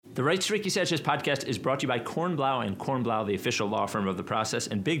The Rights to Ricky Sanchez podcast is brought to you by Kornblau and Kornblau, the official law firm of The Process,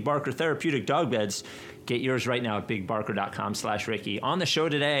 and Big Barker Therapeutic Dog Beds. Get yours right now at bigbarker.com/Ricky. On the show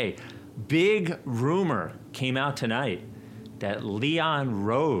today, big rumor came out tonight that Leon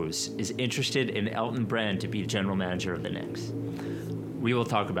Rose is interested in Elton Brand to be general manager of the Knicks. We will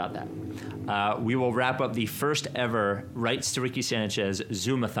talk about that. We will wrap up the first ever Rights to Ricky Sanchez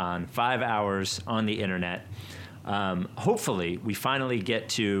Zoomathon, 5 hours on the internet. Hopefully, we finally get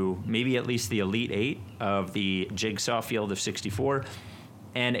to maybe at least the Elite Eight of the Jigsaw Field of 64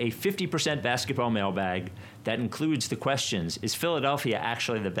 and a 50% basketball mailbag that includes the questions: is Philadelphia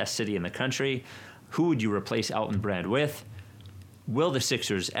actually the best city in the country? Who would you replace Elton Brand with? Will the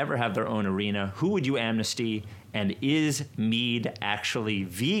Sixers ever have their own arena? Who would you amnesty? And is mead actually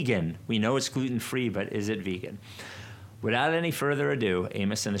vegan? We know it's gluten-free, but is it vegan? Without any further ado,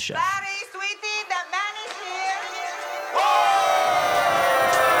 Amos and the Chef.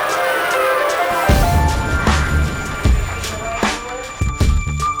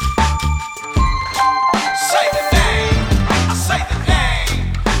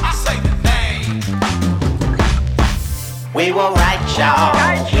 We were right, y'all.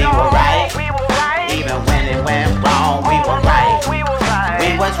 We were right. Even when it went wrong, we were right. We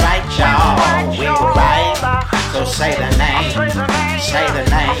was right, y'all. We were right. So say the name. Say the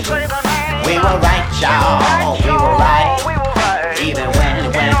name. We were right, y'all. We were right. Even when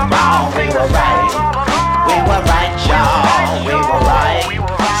it went wrong, we were right. We were right, y'all. We were right.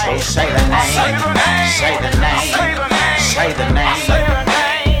 So say the name. Say the name. Say the name.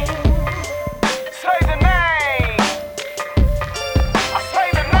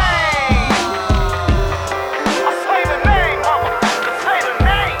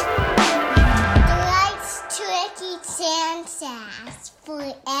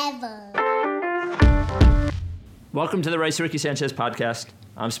 Welcome to the Rights to Ricky Sanchez podcast.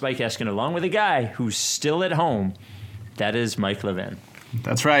 I'm Spike Eskin, along with a guy who's still at home. That is Mike Levin.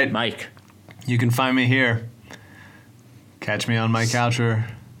 That's right. Mike. You can find me here. Catch me on my couch or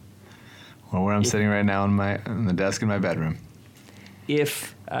where I'm sitting right now on the desk in my bedroom.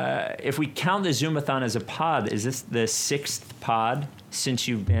 If we count the Zoomathon as a pod, is this the 6th pod since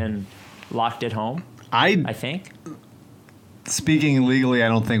you've been locked at home? I think. Speaking legally, I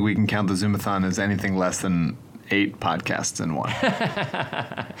don't think we can count the Zoomathon as anything less than 8 podcasts in one.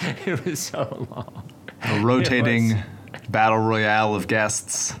 It was so long. A rotating battle royale of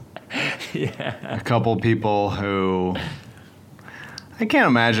guests. Yeah. A couple people who I can't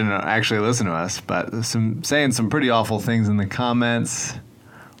imagine actually listen to us, but saying some pretty awful things in the comments.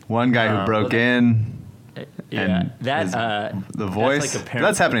 One guy who broke in. Yeah, the voice.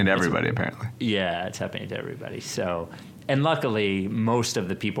 That's happening to everybody, apparently. Yeah, it's happening to everybody. So. And luckily, most of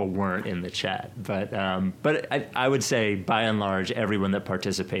the people weren't in the chat. But I would say, by and large, everyone that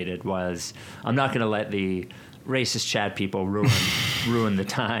participated was. I'm not going to let the racist chat people ruin the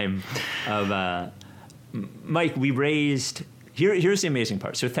time of Mike. We raised. Here's the amazing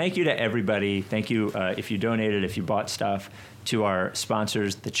part. So thank you to everybody. Thank you if you donated, if you bought stuff, to our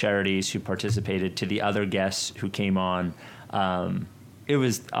sponsors, the charities who participated, to the other guests who came on. It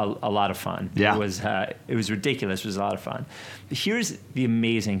was a lot of fun. Yeah. It was ridiculous. It was a lot of fun. Here's the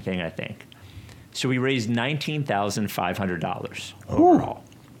amazing thing, I think. So we raised $19,500 overall,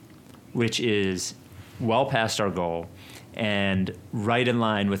 which is well past our goal and right in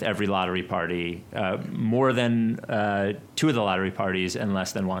line with every lottery party, more than 2 of the lottery parties and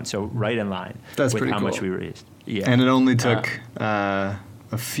less than 1. So right in line with how much we raised. Yeah. And it only took a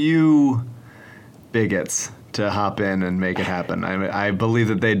few bigots to hop in and make it happen. I believe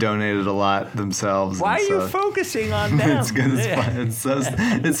that they donated a lot themselves. Why are you focusing on them? It's good.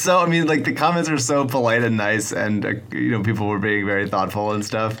 It's so. I mean, like the comments are so polite and nice, and people were being very thoughtful and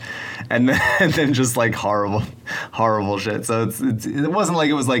stuff, and then just like horrible shit. So it wasn't like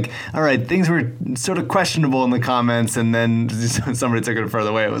it was like, all right, things were sort of questionable in the comments, and then somebody took it further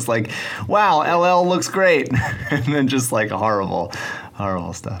away. It was like, wow, LL looks great, and then just like horrible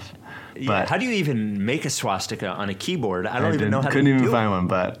stuff. Yeah. How do you even make a swastika on a keyboard? I don't even know how to do it. Couldn't even find one,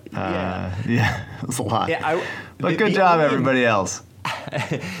 but yeah, it was a lot. Yeah, but good job, everybody else.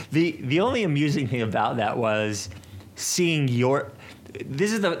 The only amusing thing about that was seeing your.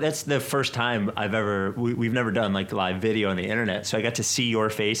 That's the first time we've never done like live video on the internet, so I got to see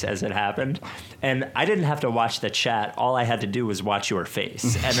your face as it happened, and I didn't have to watch the chat. All I had to do was watch your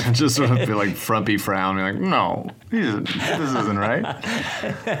face, and just sort of be like frumpy frown, be like, no, this isn't right.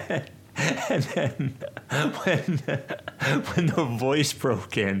 And then when the voice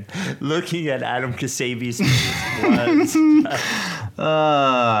broke in, looking at Adam Kasabi's face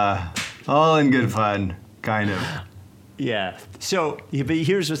was all in good fun, kind of. Yeah. So, but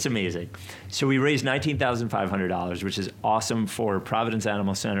here's what's amazing. So we raised $19,500, which is awesome for Providence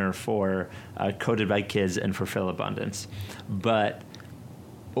Animal Center, for Coded by Kids, and for Phil Abundance. But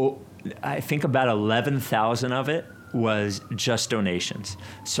I think about 11,000 of it was just donations.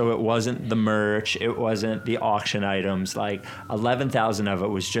 So it wasn't the merch, it wasn't the auction items. Like 11,000 of it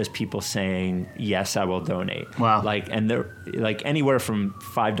was just people saying, yes, I will donate. Wow. And they're like anywhere from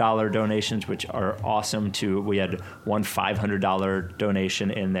 $5 donations, which are awesome, to we had one $500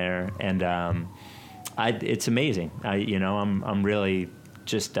 donation in there. And it's amazing. I'm really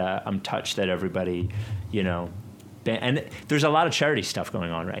just, I'm touched that everybody, and there's a lot of charity stuff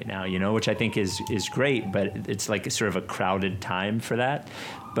going on right now, which I think is great, but it's like sort of a crowded time for that.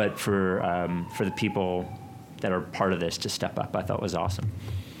 But for the people that are part of this to step up, I thought was awesome.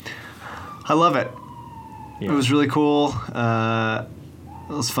 I love it. Yeah. It was really cool. It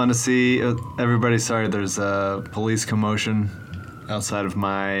was fun to see everybody. Sorry, there's a police commotion outside of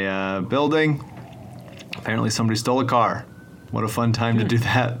my building. Apparently somebody stole a car. What a fun time to do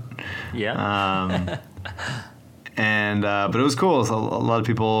that. Yeah. But it was cool. So a lot of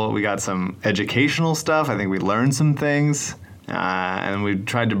people, we got some educational stuff. I think we learned some things. And we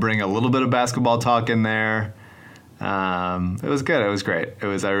tried to bring a little bit of basketball talk in there. It was good. It was great. I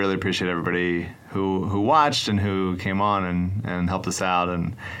really appreciate everybody who watched and who came on and helped us out.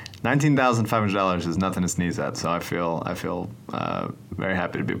 And $19,500 is nothing to sneeze at. So I feel very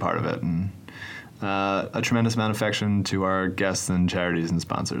happy to be a part of it. And a tremendous amount of affection to our guests and charities and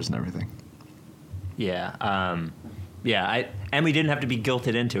sponsors and everything. Yeah. And we didn't have to be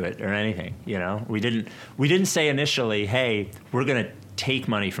guilted into it or anything, We didn't say initially, hey, we're going to take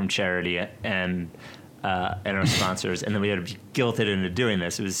money from charity and our sponsors, and then we had to be guilted into doing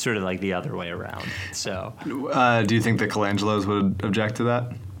this. It was sort of like the other way around. So, do you think the Colangelos would object to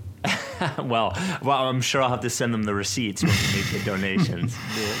that? well, I'm sure I'll have to send them the receipts when we make the donations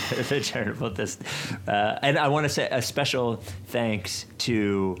to the charitable this. And I want to say a special thanks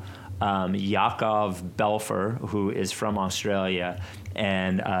to Yakov Belfer, who is from Australia,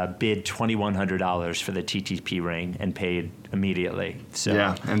 and bid $2,100 for the TTP ring and paid immediately. So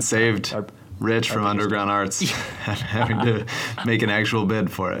yeah, and saved Rich from Underground Arts having to make an actual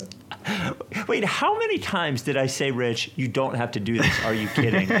bid for it. Wait, how many times did I say, Rich, you don't have to do this? Are you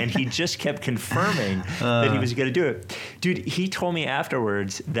kidding? And he just kept confirming that he was going to do it. Dude, he told me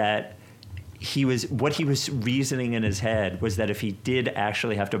afterwards that what he was reasoning in his head was that if he did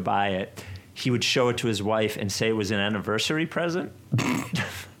actually have to buy it, he would show it to his wife and say it was an anniversary present.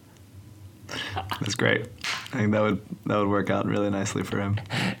 That's great. I think that would work out really nicely for him.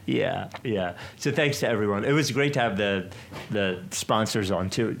 Yeah. So thanks to everyone. It was great to have the sponsors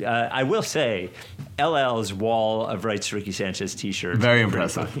on too. I will say, LL's wall of Wrights Ricky Sanchez t-shirts. Very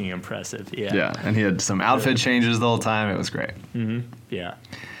impressive. Fucking impressive. Yeah. Yeah, and he had some outfit changes the whole time. It was great. Mm-hmm. Yeah.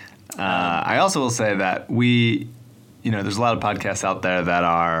 I also will say that there's a lot of podcasts out there that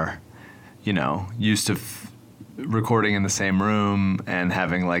are, used to recording in the same room and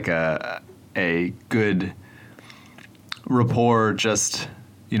having like a good rapport just,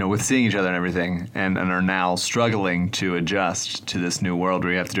 with seeing each other and everything, and are now struggling to adjust to this new world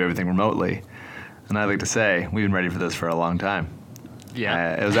where you have to do everything remotely. And I'd like to say, we've been ready for this for a long time.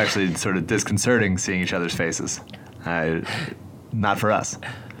 Yeah. It was actually sort of disconcerting seeing each other's faces. Not for us.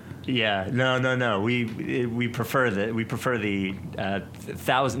 Yeah, no. We prefer the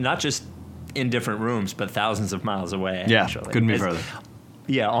thousand, not just in different rooms, but thousands of miles away. Yeah, actually. Couldn't be further.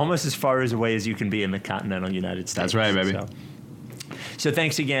 Yeah, almost as far away as you can be in the continental United States. That's right, baby. So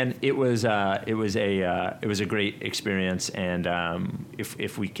thanks again. It was a great experience, and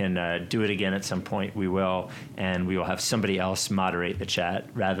if we can do it again at some point, we will, and we will have somebody else moderate the chat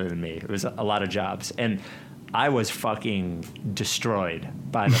rather than me. It was a lot of jobs, and I was fucking destroyed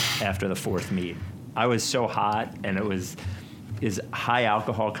after the fourth meet. I was so hot, and it was high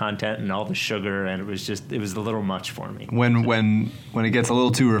alcohol content and all the sugar, and it was a little much for me. When it gets a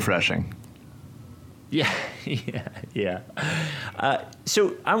little too refreshing. Yeah.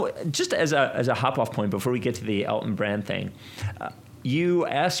 So just as a hop off point before we get to the Elton Brand thing, you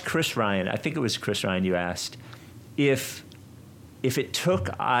asked Chris Ryan. I think it was Chris Ryan. You asked if it took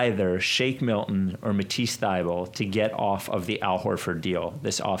either Shake Milton or Matisse Thybulle to get off of the Al Horford deal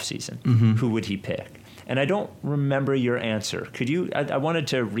this offseason, who would he pick? And I don't remember your answer. Could you? I wanted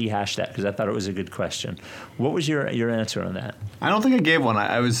to rehash that because I thought it was a good question. What was your answer on that? I don't think I gave one.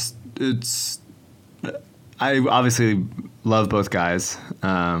 I obviously love both guys.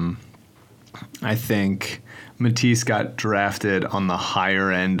 I think Matisse got drafted on the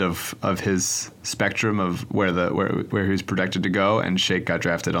higher end of his spectrum of where he was projected to go, and Shake got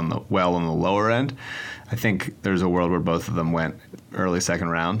drafted on the lower end. I think there's a world where both of them went early second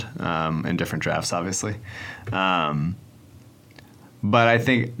round in different drafts, obviously. But I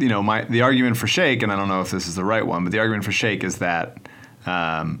think the argument for Shake, and I don't know if this is the right one, but the argument for Shake is that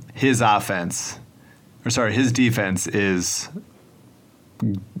his defense is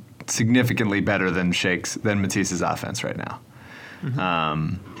significantly better than Matisse's offense right now.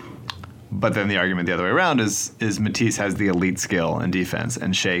 Mm-hmm. But then the argument the other way around is Matisse has the elite skill and defense,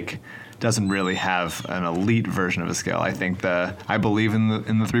 and Shake doesn't really have an elite version of a skill. I think I believe in the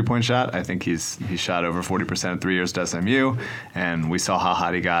 3-point shot. I think he's shot over 40% in 3 years to SMU, and we saw how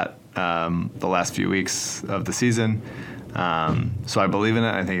hot he got the last few weeks of the season. So I believe in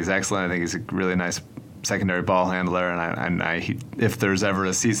it. I think he's excellent. I think he's a really nice secondary ball handler, and if there's ever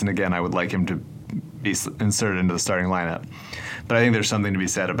a season again, I would like him to be inserted into the starting lineup. But I think there's something to be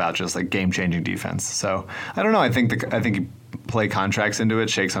said about just like game-changing defense. So I don't know. I think you play contracts into it.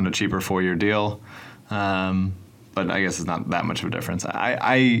 Shake's on a cheaper 4-year deal, but I guess it's not that much of a difference.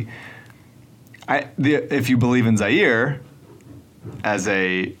 If you believe in Zaire as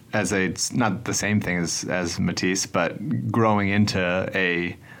a not the same thing as Matisse, but growing into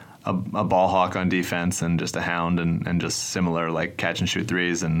a ball hawk on defense and just a hound and just similar like catch and shoot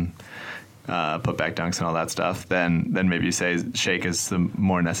threes and put back dunks and all that stuff, then maybe you say Shake is the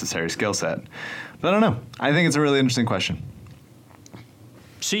more necessary skill set. But I don't know. I think it's a really interesting question.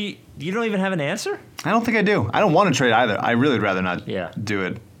 So you don't even have an answer? I don't think I do. I don't want to trade either. I really would rather not do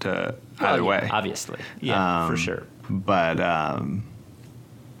it either way. Obviously. Yeah, for sure. But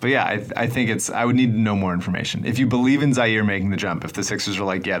yeah, I think I would need to know more information. If you believe in Zaire making the jump, if the Sixers are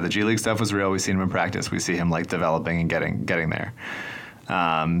like, yeah, the G League stuff was real, we've seen him in practice, we see him like developing and getting there.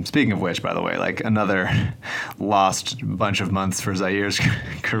 Speaking of which, by the way, like another lost bunch of months for Zaire's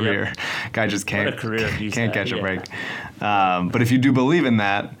career. Yep. Guy just can't catch a break. But if you do believe in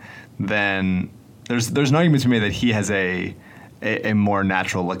that, then there's an argument to me that he has a more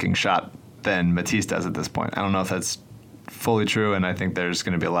natural looking shot than Matisse does at this point. I don't know if that's fully true, and I think there's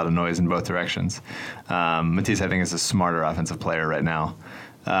going to be a lot of noise in both directions. Matisse, I think, is a smarter offensive player right now,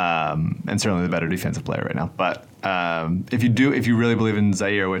 and certainly the better defensive player right now. But if you really believe in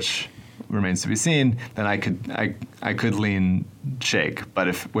Zaire, which remains to be seen, then I could lean Shake. But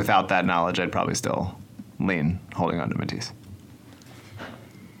if without that knowledge, I'd probably still lean holding on to Matisse.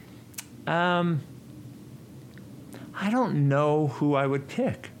 I don't know who I would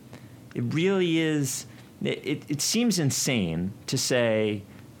pick. It really is. It seems insane to say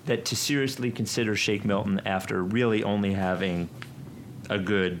that to seriously consider Shake Milton after really only having a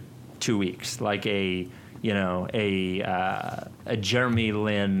good 2 weeks, like a Jeremy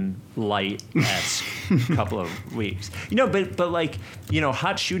Lin light-esque couple of weeks. But like,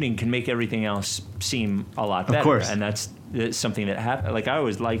 hot shooting can make everything else seem a lot better. Of course. And that's something that happened. Like, I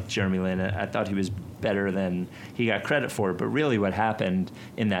always liked Jeremy Lin. I thought he was better than he got credit for. But really what happened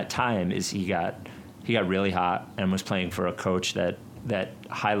in that time is he got really hot and was playing for a coach that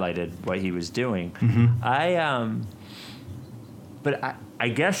highlighted what he was doing. Mm-hmm. I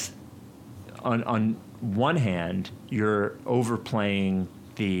guess on one hand, you're overplaying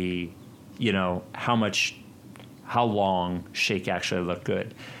the, how long Shake actually looked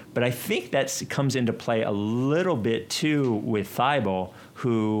good. But I think that comes into play a little bit too with Thybulle,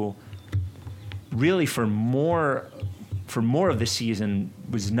 who really for more of the season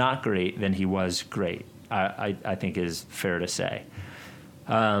was not great than he was great. I think is fair to say.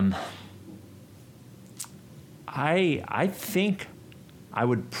 I think I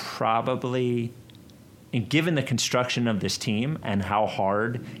would probably, and given the construction of this team and how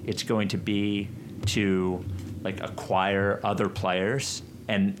hard it's going to be to like acquire other players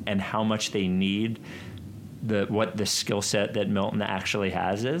and how much they need what the skill set that Milton actually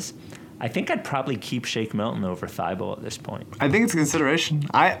has is, I think I'd probably keep Shake Milton over Thybulle at this point. I think it's a consideration.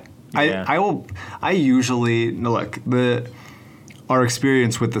 I usually look, our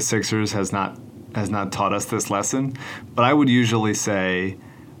experience with the Sixers has not taught us this lesson, but I would usually say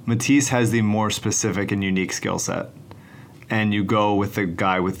Matisse has the more specific and unique skill set, and you go with the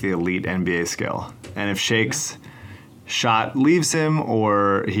guy with the elite NBA skill. And if Shake's shot leaves him,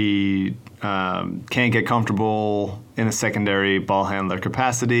 or he can't get comfortable in a secondary ball handler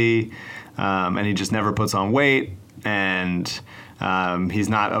capacity, and he just never puts on weight, and he's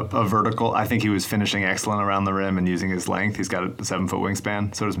not a vertical. I think he was finishing excellent around the rim and using his length. He's got a 7-foot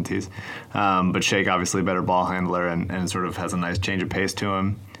wingspan. So does Matisse. But Shake, obviously a better ball handler and sort of has a nice change of pace to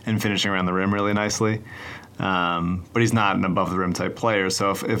him and finishing around the rim really nicely. But he's not an above the rim type player.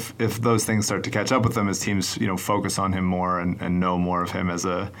 So if those things start to catch up with him as teams focus on him more and know more of him as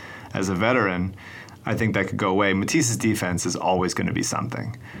a veteran, I think that could go away. Matisse's defense is always going to be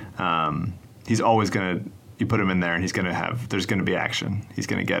something. He's always going to. You put him in there, and there's going to be action. He's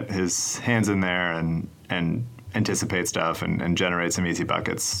going to get his hands in there and anticipate stuff and generate some easy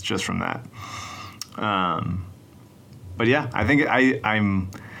buckets just from that. But yeah, I think I'm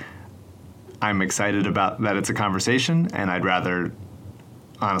excited about that it's a conversation, and I'd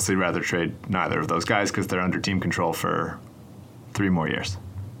honestly rather trade neither of those guys because they're under team control for 3 more years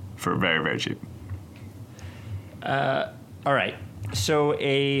for very, very cheap. All right. So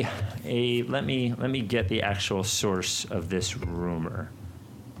let me get the actual source of this rumor.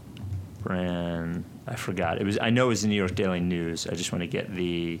 I forgot. I know it was the New York Daily News. I just want to get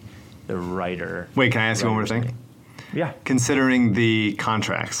the writer. Wait, can I ask you one more thing? Yeah. Considering the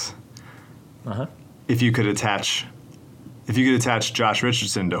contracts, if you could attach Josh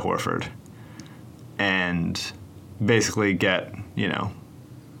Richardson to Horford and basically get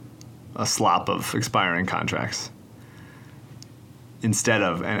a slop of expiring contracts instead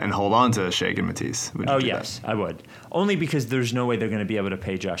of and hold on to Shake and Matisse. Oh yes, I would. Only because there's no way they're going to be able to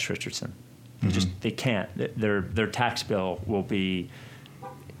pay Josh Richardson. They can't. Their tax bill will be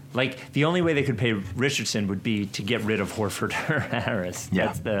like the only way they could pay Richardson would be to get rid of Horford or Harris.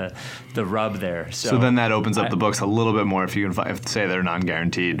 Yeah. That's the rub there. So then that opens up the books a little bit more if you can say they're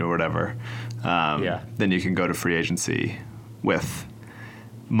non-guaranteed or whatever. Then you can go to free agency with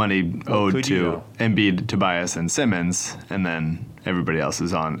money owed to Embiid, Tobias, and Simmons, and then everybody else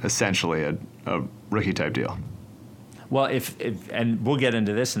is on essentially a rookie type deal. Well, and we'll get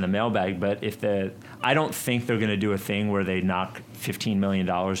into this in the mailbag, but I don't think they're going to do a thing where they knock $15 million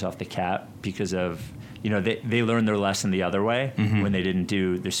off the cap because of, they learned their lesson the other way when they didn't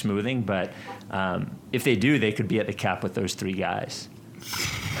do their smoothing. But if they do, they could be at the cap with those 3 guys.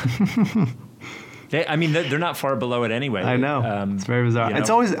 They're not far below it anyway. I know. It's very bizarre.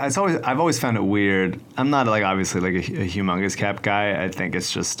 I've always found it weird. I'm not obviously a humongous cap guy. I think I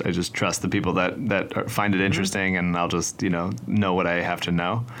just trust the people that find it interesting, and I'll just know what I have to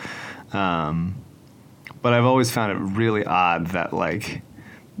know. But I've always found it really odd that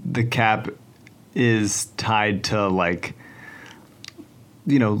the cap is tied to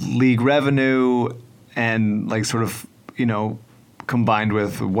league revenue and sort of combined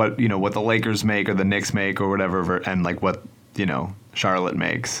with what the Lakers make or the Knicks make or whatever, and what Charlotte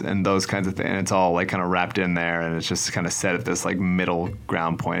makes and those kinds of things. And it's all kind of wrapped in there, and it's just kind of set at this middle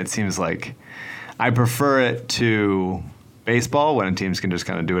ground point. It seems like I prefer it to baseball when teams can just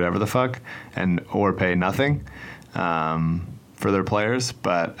kind of do whatever the fuck or pay nothing for their players.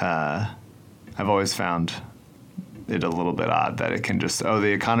 But I've always found it a little bit odd that it can just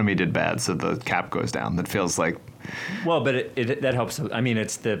the economy did bad, so the cap goes down. That feels like. Well, but that helps.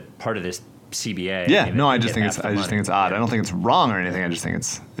 It's the part of this CBA. Yeah, I just think it's odd. I don't think it's wrong or anything. I just think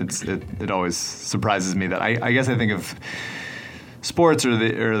it always surprises me that I guess I think of sports or the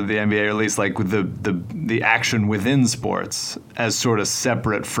NBA, or at least the action within sports as sort of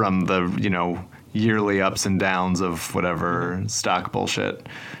separate from the yearly ups and downs of whatever stock bullshit.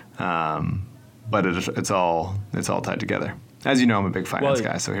 But it's all tied together. As you know, I'm a big finance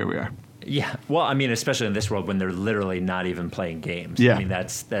guy, so here we are. Yeah, well, especially in this world when they're literally not even playing games. Yeah.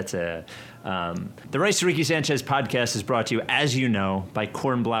 That's a... the Rice to Ricky Sanchez podcast is brought to you, as you know, by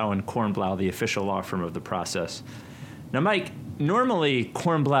Kornblau and Kornblau, the official law firm of The Process. Now, Mike, normally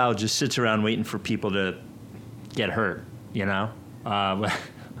Kornblau just sits around waiting for people to get hurt,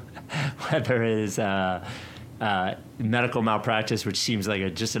 whether it is medical malpractice, which seems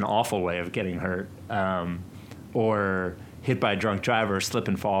like just an awful way of getting hurt, or hit by a drunk driver, slip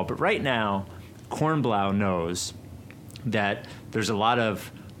and fall. But right now, Kornblau knows that there's a lot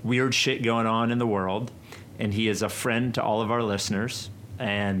of weird shit going on in the world, and he is a friend to all of our listeners,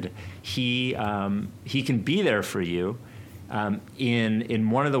 and he can be there for you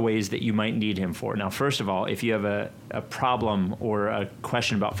in one of the ways that you might need him for. Now, first of all, if you have a problem or a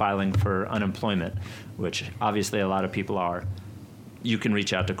question about filing for unemployment, which obviously a lot of people are, you can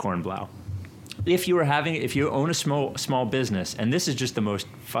reach out to Kornblau. If you own a small business, and this is just the most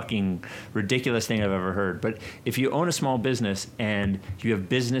fucking ridiculous thing I've ever heard, but if you own a small business and you have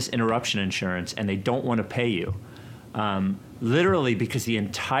business interruption insurance and they don't want to pay you, literally because the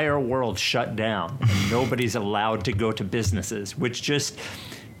entire world shut down and nobody's allowed to go to businesses, which just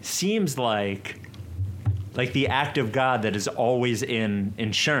seems like the act of God that is always in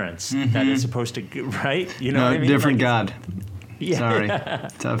insurance that is supposed to, right? You know what I mean? Different God. Yeah. Sorry.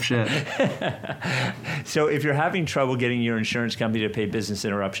 Tough shit. So if you're having trouble getting your insurance company to pay business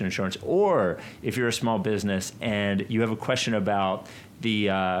interruption insurance, or if you're a small business and you have a question about the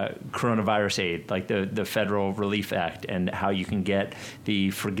coronavirus aid, like the Federal Relief Act, and how you can get the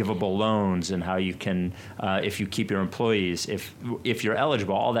forgivable loans, and how you can, if you keep your employees, if you're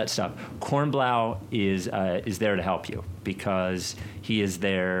eligible, all that stuff, Kornblau is there to help you, because he is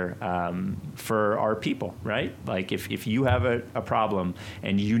there for our people, right? Like if you have a problem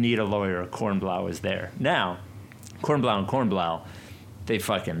and you need a lawyer, Kornblau is there. Now, Kornblau and Kornblau, they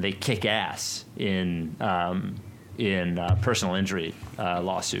kick ass in personal injury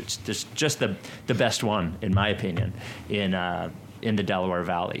lawsuits. This just the best one, in my opinion, in the Delaware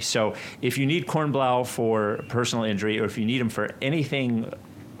Valley. So if you need Kornblau for personal injury, or if you need him for anything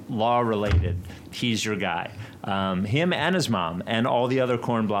law-related, he's your guy. Him and his mom and all the other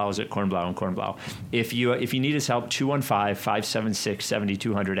Kornblaus at Kornblau and Kornblau. If you need his help,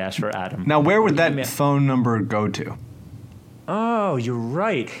 215-576-7200, ask for Adam. Now, where would that phone number go to? Oh, you're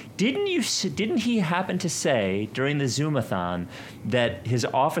right. Didn't he happen to say during the Zoomathon that his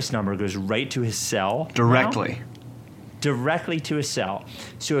office number goes right to his cell? Directly. Now? Directly to his cell.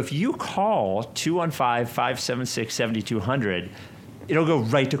 So if you call 215-576-7200, it'll go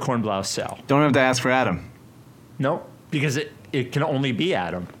right to Kornblau's cell. Don't have to ask for Adam. Nope, because it can only be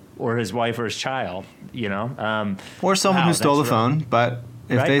Adam or his wife or his child, Or someone who stole the phone, but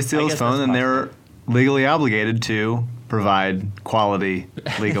if they steal his phone, then they're legally obligated to provide quality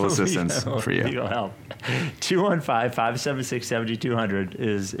legal assistance for you. Legal help. 215-576-7200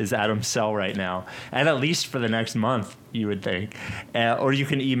 is Adam's cell right now, and at least for the next month, you would think. Or you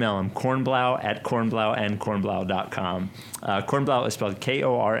can email him, kornblau@kornblauandkornblau.com. Kornblau is spelled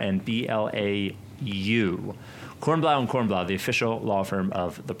Kornblau. Kornblau and Kornblau, the official law firm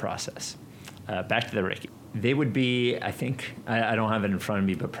of The Process. Back to the Ricky. They would be, I think, I don't have it in front of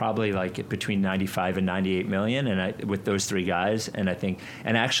me, but probably like between 95 and 98 million, and with those three guys. And I think,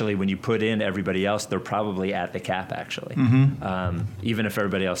 and actually, when you put in everybody else, they're probably at the cap, actually. Mm-hmm. Even if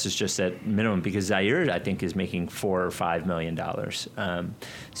everybody else is just at minimum, because Zaire, I think, is making $4 or $5 million.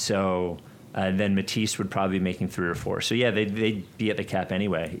 Then Matisse would probably be making 3 or 4. So yeah, they'd be at the cap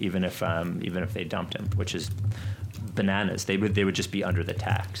anyway, even if they dumped him, which is bananas. They would just be under the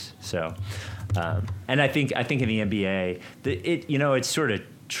tax. So, and I think in the NBA, it's sort of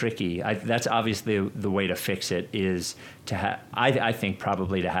tricky. That's obviously the way to fix it is to have. I think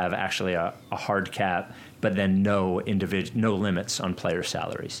probably to have actually a hard cap, but then no limits on player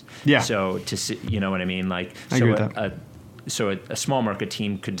salaries. Yeah. So to see, you know what I mean? Like, I agree with that. So a small market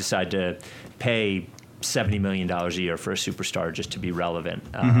team could decide to pay $70 million a year for a superstar just to be relevant,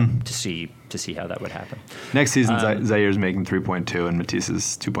 to see how that would happen. Next season, Zaire's making 3.2 and Matisse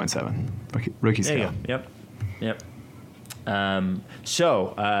is 2.7. Rookie scale. Yep.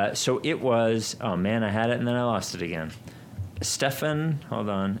 So it was. Oh man, I had it and then I lost it again.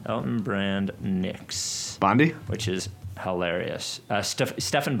 Elton Brand, Knicks. Bondi, which is hilarious.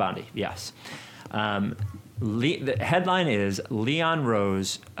 Stefan Bondi, yes. The headline is Leon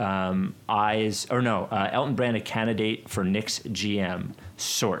Rose Elton Brand a candidate for Knicks GM.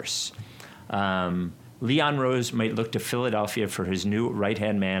 Source. Leon Rose might look to Philadelphia for his new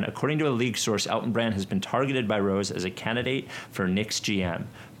right-hand man. According to a league source, Elton Brand has been targeted by Rose as a candidate for Knicks GM.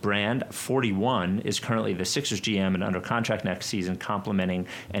 Brand, 41, is currently the Sixers GM and under contract next season, complementing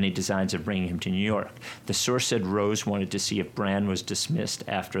any designs of bringing him to New York. The source said Rose wanted to see if Brand was dismissed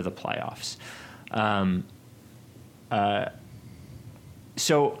after the playoffs.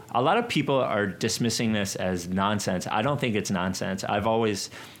 So a lot of people are dismissing this as nonsense. I don't think it's nonsense. I've always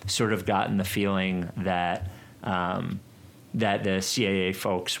sort of gotten the feeling that that the CAA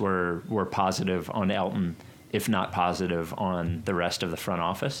folks were positive on Elton, if not positive on the rest of the front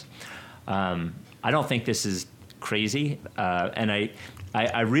office. I don't think this is crazy, and I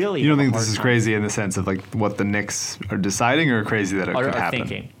really. You don't think this is crazy in the sense of like what the Knicks are deciding, or crazy that it could happen?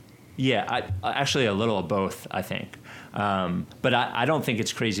 Thinking. Yeah, actually a little of both, I think. But I don't think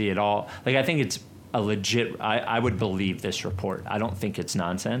it's crazy at all. Like, I think it's a legit, I would believe this report. I don't think it's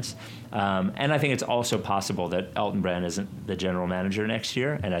nonsense. And I think it's also possible that Elton Brand isn't the general manager next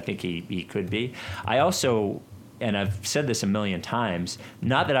year, and I think he could be. I also, and I've said this a million times,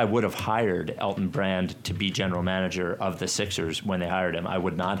 not that I would have hired Elton Brand to be general manager of the Sixers when they hired him. I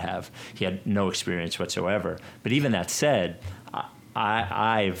would not have. He had no experience whatsoever. But even that said,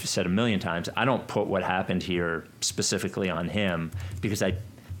 I've said a million times, I don't put what happened here specifically on him, because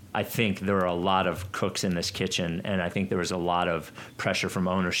I think there are a lot of cooks in this kitchen, and I think there was a lot of pressure from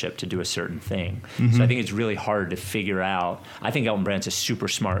ownership to do a certain thing. Mm-hmm. So I think it's really hard to figure out. I think Elton Brand's a super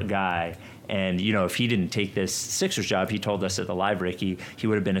smart guy. And, if he didn't take this Sixers job, he told us at the Live Ricky, he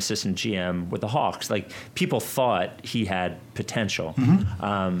would have been assistant GM with the Hawks. Like, people thought he had potential.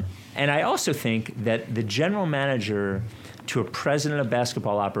 Mm-hmm. And I also think that the general manager to a president of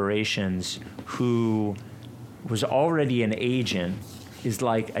basketball operations who was already an agent is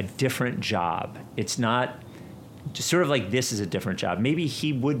like a different job. It's not just sort of like this is a different job. Maybe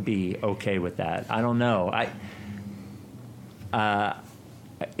he would be okay with that. I don't know.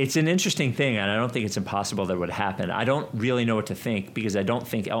 It's an interesting thing, and I don't think it's impossible that it would happen. I don't really know what to think because I don't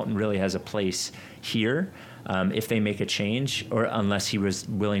think Elton really has a place here if they make a change, or unless he was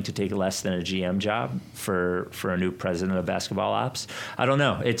willing to take less than a GM job for a new president of basketball ops. I don't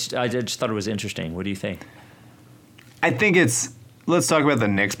know. I just thought it was interesting. What do you think? I think let's talk about the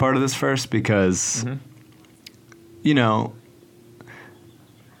Knicks part of this first because, they've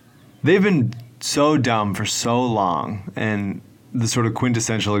been so dumb for so long, and the sort of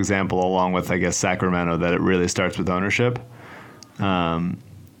quintessential example, along with, I guess, Sacramento, that it really starts with ownership. And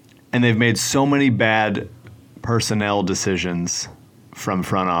they've made so many bad personnel decisions from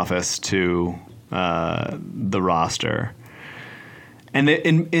front office to the roster. And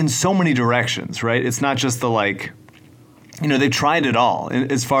in so many directions, right? It's not just they tried it all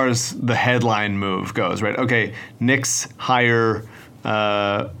as far as the headline move goes, right? Okay, Knicks hire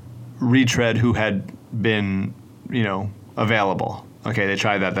retread who had been, available. Okay, they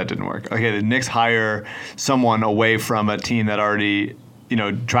tried that. That didn't work. Okay, the Knicks hire someone away from a team that already,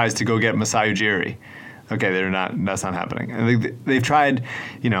 tries to go get Masai Ujiri. Okay, that's not happening. And they've tried,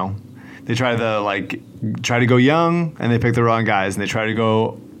 they try to go young and they pick the wrong guys, and they try to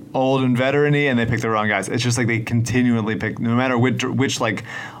go old and veteran-y and they pick the wrong guys. It's just like they continually pick, no matter which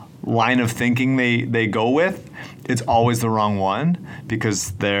line of thinking they go with, it's always the wrong one because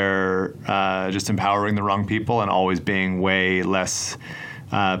they're just empowering the wrong people and always being way less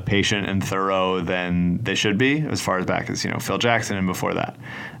patient and thorough than they should be, as far as back as Phil Jackson and before that.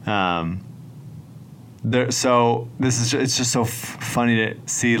 So it's just so funny to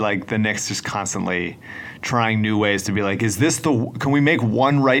see the Knicks just constantly trying new ways to be like, can we make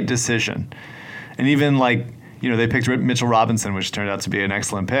one right decision? And even they picked Mitchell Robinson, which turned out to be an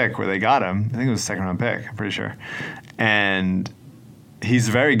excellent pick where they got him. I think it was a second round pick, I'm pretty sure. And he's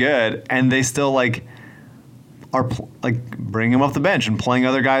very good. And they still are bringing him off the bench and playing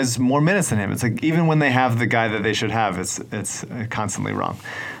other guys more minutes than him. It's even when they have the guy that they should have, it's constantly wrong.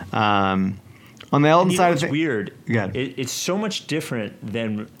 On the Elton side of things, weird. It's so much different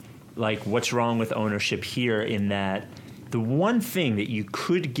than what's wrong with ownership here, in that the one thing that you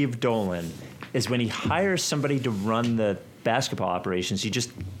could give Dolan is when he hires somebody to run the basketball operations, he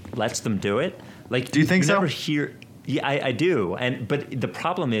just lets them do it. Do you think so? Never hear. Yeah, I do. But the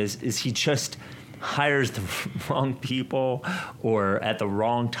problem is he just hires the wrong people or at the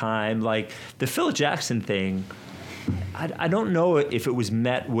wrong time. The Phil Jackson thing, I don't know if it was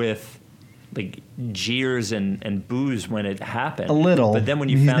met with jeers and boos when it happened. A little. But then when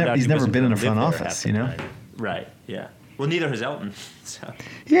you found out he's never been in a front office, Right. Yeah. Well, neither has Elton. So.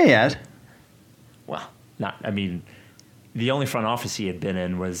 Yeah, he had. Well, the only front office he had been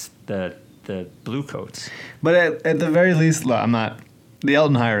in was the Blue Coats. But at the very least, the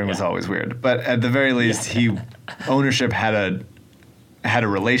Elton hiring was always weird. But at the very least, ownership had a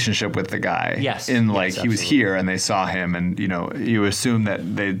relationship with the guy. Yes. He was here and they saw him, and you assume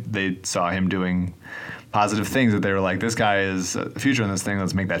that they saw him doing positive things, that they were like, this guy is a future in this thing,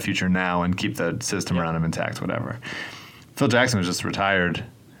 let's make that future now and keep the system around him intact, whatever. Phil Jackson was just retired,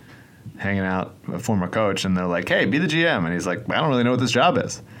 hanging out, a former coach, and they're like, hey, be the GM. And he's like, I don't really know what this job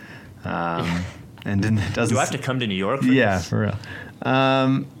is. And doesn't. Do I have to come to New York? For real.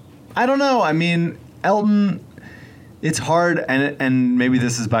 I don't know. Elton, it's hard, and maybe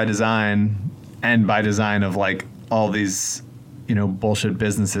this is by design, and by design of all these, bullshit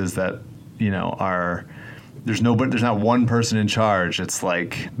businesses that, are, there's not one person in charge. It's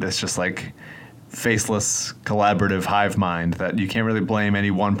this just faceless collaborative hive mind that you can't really blame any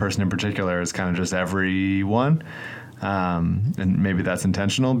one person in particular. It's kind of just everyone. And maybe that's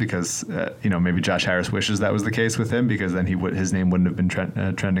intentional because, maybe Josh Harris wishes that was the case with him, because then his name wouldn't have been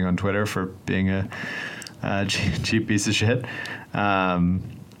trending on Twitter for being a cheap piece of shit.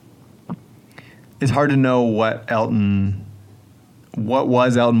 It's hard to know what was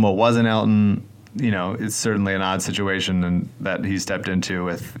Elton, what wasn't Elton. It's certainly an odd situation and that he stepped into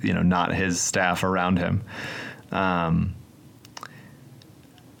with, not his staff around him.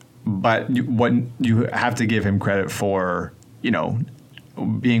 But what you have to give him credit for,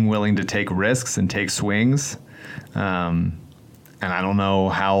 being willing to take risks and take swings. And I don't know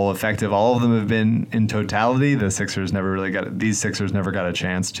how effective all of them have been in totality. These Sixers never got a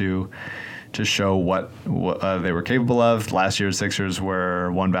chance to show what they were capable of. Last year's Sixers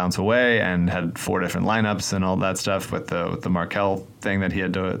were one bounce away and had 4 different lineups and all that stuff with the Markelle thing that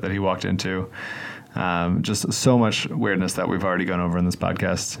he walked into. Just so much weirdness that we've already gone over in this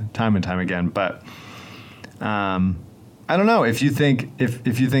podcast time and time again. But I don't know if you think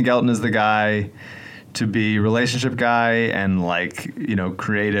Elton is the guy to be relationship guy and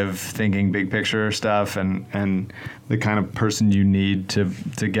creative thinking, big picture stuff, and the kind of person you need to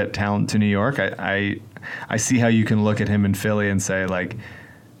get talent to New York. I see how you can look at him in Philly and say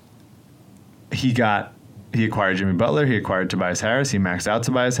he acquired Jimmy Butler, he acquired Tobias Harris, he maxed out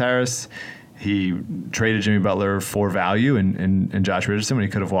Tobias Harris, he traded Jimmy Butler for value in Josh Richardson when he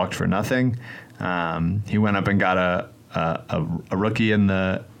could have walked for nothing. He went up and got a rookie in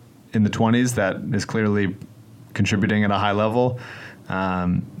the 20s that is clearly contributing at a high level.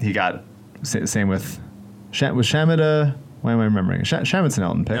 He got same with Shamet. Why am I remembering? Shamet's an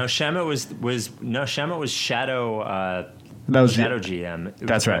Elton pick. No, Shamet was Shadow. That was Shadow GM.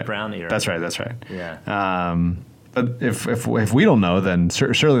 That's right. Brown era. That's right. Yeah. But if we don't know, then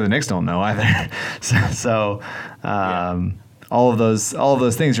surely the Knicks don't know either. so. All of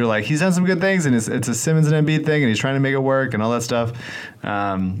those things, you're like, he's done some good things, and it's a Simmons and Embiid thing, and he's trying to make it work, and all that stuff.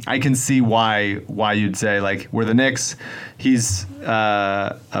 I can see why you'd say we're the Knicks. He's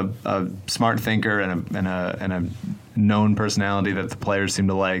a smart thinker and a known personality that the players seem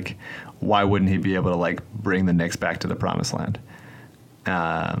to like. Why wouldn't he be able to bring the Knicks back to the promised land?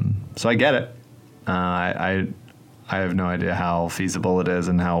 So I get it. I have no idea how feasible it is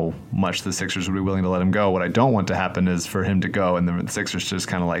and how much the Sixers would be willing to let him go. What I don't want to happen is for him to go and the Sixers just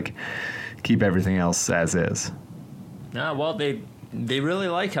kind of keep everything else as is. No, well, they really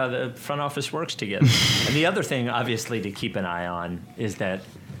like how the front office works together. And the other thing, obviously, to keep an eye on is that,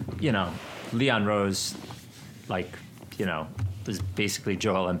 Leon Rose, was basically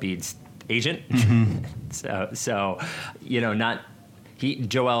Joel Embiid's agent. Mm-hmm. So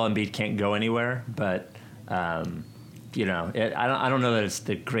Joel Embiid can't go anywhere, but. I don't know that it's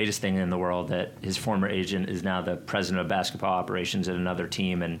the greatest thing in the world that his former agent is now the president of basketball operations at another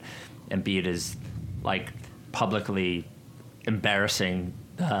team, and Embiid is publicly embarrassing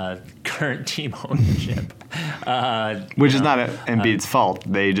current team ownership. Which is not Embiid's fault.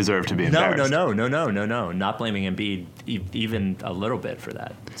 They deserve to be embarrassed. No. Not blaming Embiid even a little bit for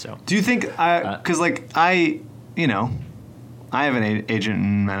that. So, do you think? Because I have an agent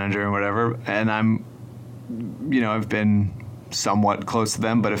and manager and whatever, and I've been somewhat close to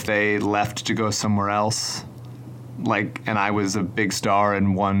them, but if they left to go somewhere else, and I was a big star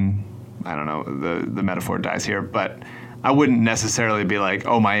and one, I don't know, the metaphor dies here, but I wouldn't necessarily be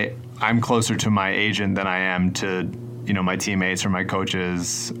I'm closer to my agent than I am to, my teammates or my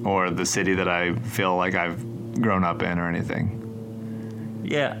coaches or the city that I feel like I've grown up in or anything.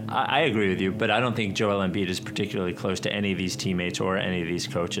 Yeah, I agree with you, but I don't think Joel Embiid is particularly close to any of these teammates or any of these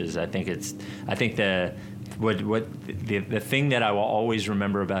coaches. I think the thing that I will always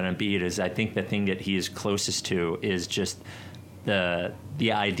remember about Embiid is I think the thing that he is closest to is just the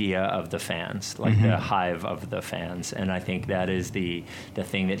idea of the fans, the hive of the fans, and I think that is the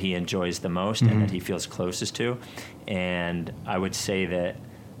thing that he enjoys the most and that he feels closest to. And I would say that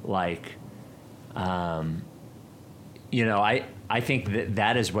I think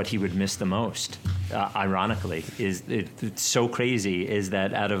that is what he would miss the most. Ironically, it's so crazy is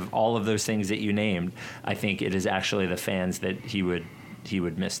that out of all of those things that you named, I think it is actually the fans that he would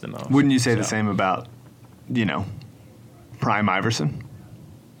miss the most. Wouldn't you say the same about, prime Iverson?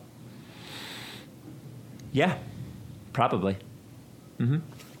 Yeah, probably. Mm-hmm.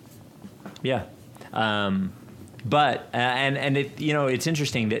 Yeah. But it's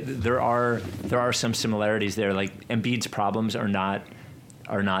interesting that there are some similarities there. Embiid's problems are not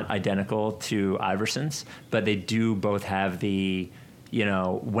identical to Iverson's, but they do both have the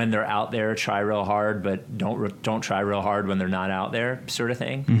when they're out there try real hard, but don't try real hard when they're not out there sort of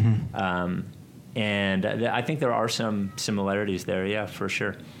thing. Mm-hmm. And I think there are some similarities there. Yeah, for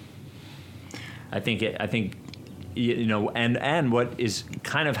sure. I think and what is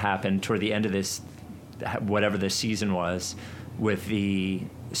kind of happened toward the end of this, whatever the season was, with the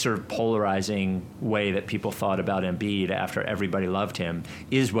sort of polarizing way that people thought about Embiid after everybody loved him,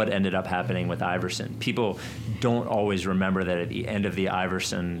 is what ended up happening with Iverson. People don't always remember that at the end of the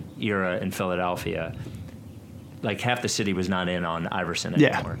Iverson era in Philadelphia, half the city was not in on Iverson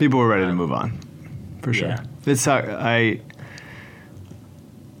anymore. Yeah, people were ready to move on, for sure. Yeah. It's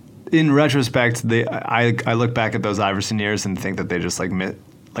in retrospect, I look back at those Iverson years and think that they just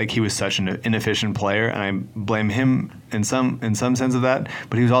like he was such an inefficient player, and I blame him in some sense of that.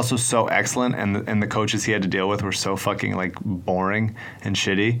 But he was also so excellent, and the coaches he had to deal with were so fucking like boring and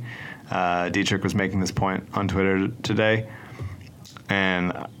shitty. Dietrich was making this point on Twitter today,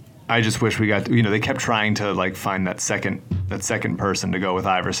 and I just wish we got to, they kept trying to like find that second person to go with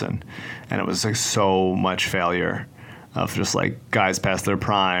Iverson, and it was like so much failure of just like guys past their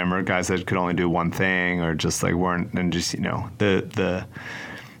prime or guys that could only do one thing or just like weren't, and just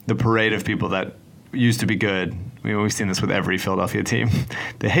the parade of people that used to be good. We've seen this with every Philadelphia team.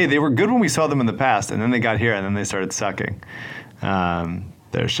 They were good when we saw them in the past, and then they got here, and then they started sucking.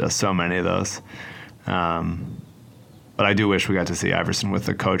 There's just so many of those. But I do wish we got to see Iverson with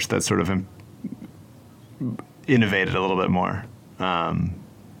a coach that sort of innovated a little bit more,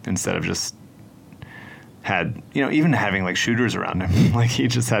 instead of just had, even having like shooters around him. Like he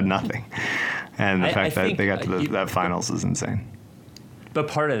just had nothing. And the fact that they got to that finals is insane. But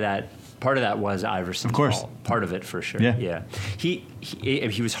part of that was Iverson's fault. Part of it for sure. Yeah. He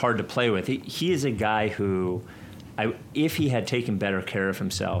was hard to play with. He is a guy who, if he had taken better care of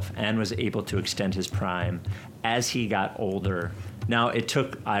himself and was able to extend his prime as he got older. Now it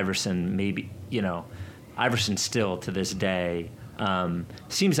took Iverson Iverson still to this day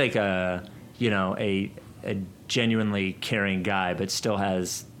seems like a genuinely caring guy, but still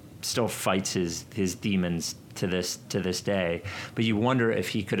fights his demons to this day. But you wonder if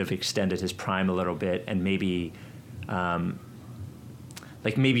he could have extended his prime a little bit and maybe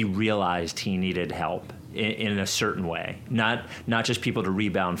realized he needed help in a certain way, not just people to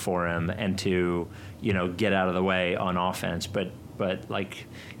rebound for him and to get out of the way on offense, but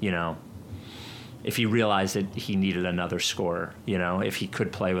if he realized that he needed another scorer, if he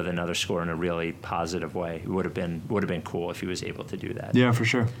could play with another scorer in a really positive way, it would have been cool if he was able to do that. Yeah, for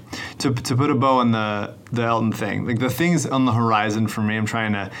sure. To put a bow on the Elton thing, like the things on the horizon for me,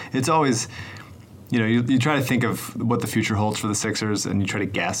 it's always, you try to think of what the future holds for the Sixers, and you try to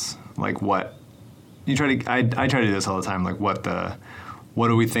guess like what I try to do this all the time, like what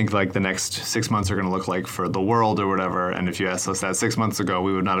do we think like the next 6 months are going to look like for the world or whatever. And if you asked us that 6 months ago,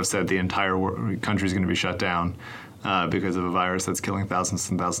 we would not have said the entire country is going to be shut down because of a virus that's killing thousands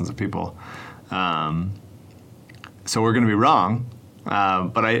and thousands of people. So we're going to be wrong.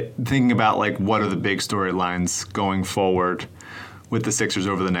 But thinking about like what are the big storylines going forward with the Sixers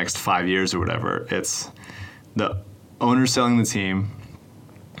over the next 5 years or whatever, it's the owners selling the team,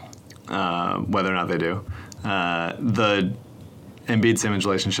 whether or not they do, the Embiid-Simmons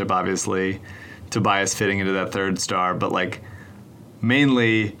relationship, obviously, Tobias fitting into that third star, but like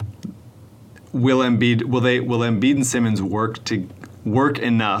mainly, will Embiid and Simmons work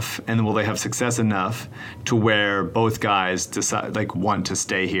enough, and will they have success enough to where both guys decide want to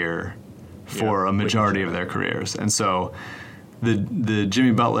stay here for a majority of their careers? And so the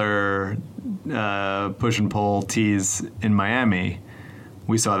Jimmy Butler push and pull tease in Miami,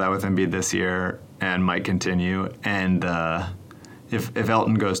 we saw that with Embiid this year and might continue. And if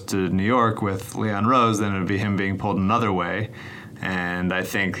Elton goes to New York with Leon Rose, then it would be him being pulled another way. And I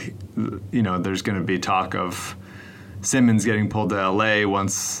think, there's going to be talk of Simmons getting pulled to L.A.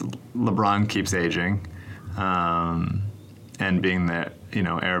 once LeBron keeps aging, and being the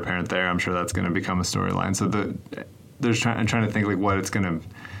heir apparent there. I'm sure that's going to become a storyline. So I'm trying to think like what it's going to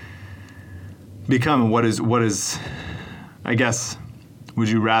become. What is I guess, would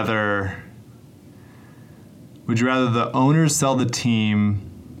you rather the owners sell the team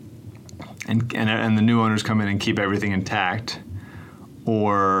and the new owners come in and keep everything intact,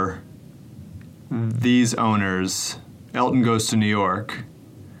 or these owners, Elton goes to New York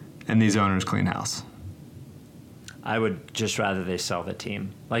and these owners clean house? I would just rather they sell the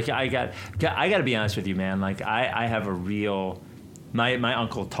team. Like I got to be honest with you, man. Like I have a real, my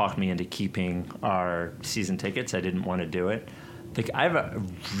uncle talked me into keeping our season tickets. I didn't want to do it. Like I have a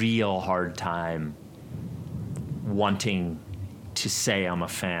real hard time wanting to say I'm a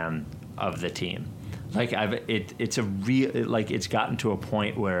fan of the team. Like it's gotten to a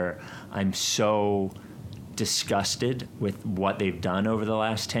point where I'm so disgusted with what they've done over the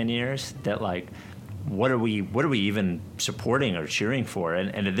last 10 years that like, what are we even supporting or cheering for?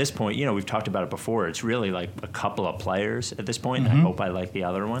 And at this point, we've talked about it before. It's really like a couple of players at this point. Mm-hmm. I hope I like the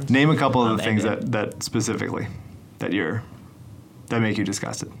other ones. Name a couple of the things that specifically that make you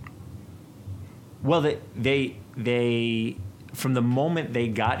disgusted. Well, they from the moment they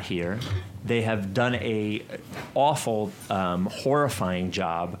got here, they have done a awful, horrifying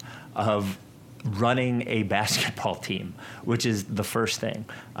job of running a basketball team, which is the first thing.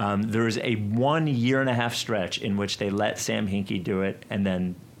 There was a 1.5 year stretch in which they let Sam Hinkie do it, and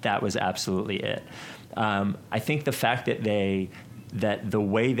then that was absolutely it. I think the fact that the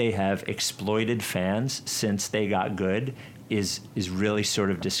way they have exploited fans since they got good is really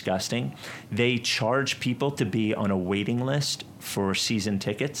sort of disgusting. They charge people to be on a waiting list for season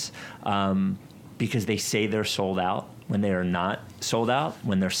tickets because they say they're sold out when they are not sold out,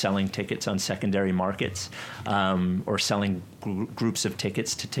 when they're selling tickets on secondary markets or selling groups of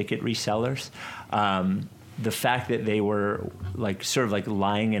tickets to ticket resellers. The fact that they were like sort of like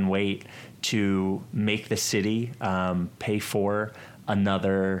lying in wait to make the city pay for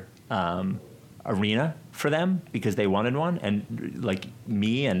another arena for them because they wanted one, and like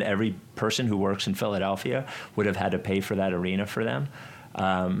me and every person who works in Philadelphia would have had to pay for that arena for them.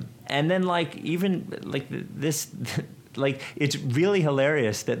 And then like even like this, like it's really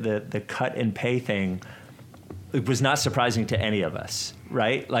hilarious that the cut and pay thing, it was not surprising to any of us,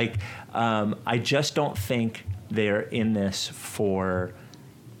 right? Like I just don't think they're in this for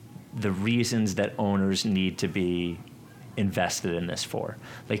the reasons that owners need to be invested in this for.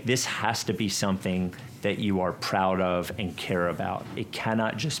 Like this has to be something that you are proud of and care about. It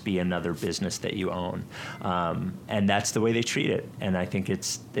cannot just be another business that you own. And that's the way they treat it. And I think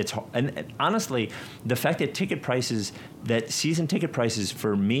it's and honestly, the fact that season ticket prices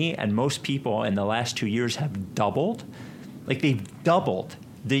for me and most people in the last 2 years have doubled, like they've doubled.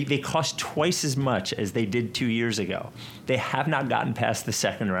 They cost twice as much as they did 2 years ago. They have not gotten past the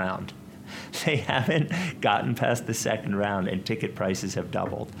second round. They haven't gotten past the second round, and ticket prices have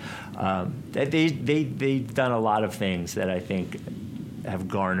doubled. They've done a lot of things that I think have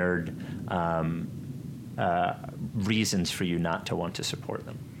garnered reasons for you not to want to support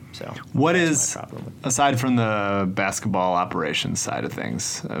them. So, what is, aside from the basketball operations side of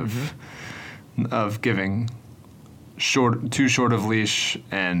things, of giving too short of leash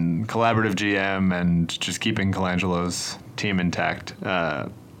and collaborative GM and just keeping Colangelo's team intact,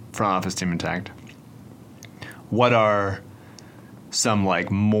 front office team intact, what are some like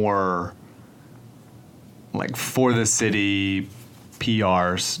more like for the city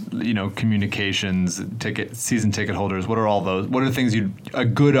PRs, communications, season ticket holders? What are all those? What are things a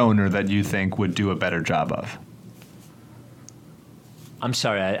good owner that you think would do a better job of? I'm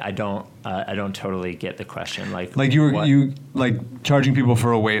sorry, I don't totally get the question. Like you like charging people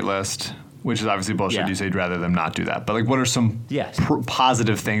for a wait list, which is obviously bullshit. Yeah. You say you'd rather them not do that. But like, what are some Yes.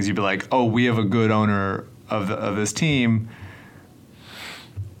 positive things you'd be like, oh, we have a good owner of this team.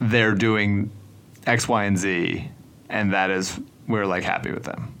 They're doing X, Y, and Z, and we're like happy with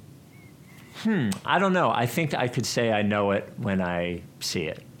them. I don't know. I think I could say I know it when I see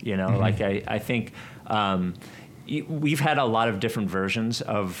it. Like I think we've had a lot of different versions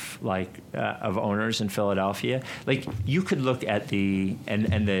of of owners in Philadelphia. Like you could look at the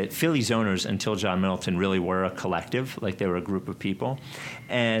Phillies owners until John Milton really were a collective, like they were a group of people.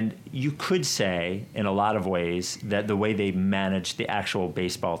 And you could say in a lot of ways that the way they managed the actual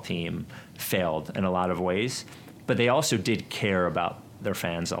baseball team failed in a lot of ways, but they also did care about their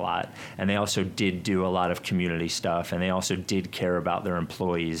fans a lot, and they also did do a lot of community stuff, and they also did care about their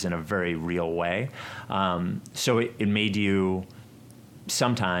employees in a very real way. So it made you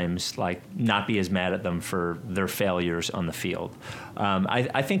sometimes like not be as mad at them for their failures on the field.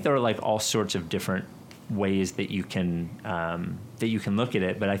 I think there are like all sorts of different ways that you can look at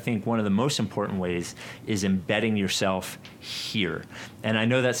it, but I think one of the most important ways is embedding yourself here. And I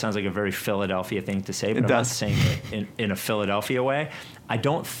know that sounds like a very Philadelphia thing to say, but I'm not saying it in a Philadelphia way. I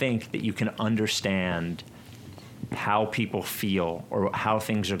don't think that you can understand how people feel or how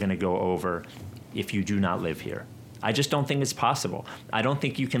things are going to go over if you do not live here. I just don't think it's possible. I don't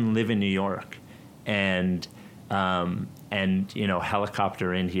think you can live in New York and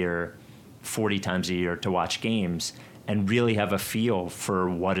helicopter in here 40 times a year to watch games and really have a feel for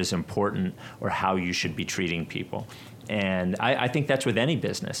what is important or how you should be treating people. And I think that's with any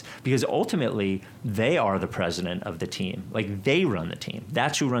business, because ultimately they are the president of the team. Like they run the team.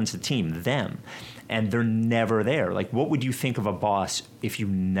 That's who runs the team, them. And they're never there. Like what would you think of a boss if you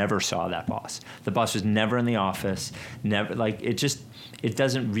never saw that boss? The boss was never in the office, never, like it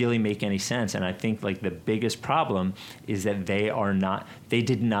doesn't really make any sense. And I think like the biggest problem is that they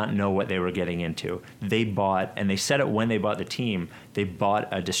did not know what they were getting into. They bought, and they said it when they bought the team, they bought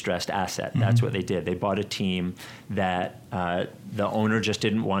a distressed asset. That's what they did. They bought a team that the owner just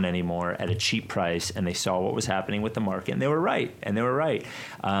didn't want anymore at a cheap price, and they saw what was happening with the market, and they were right.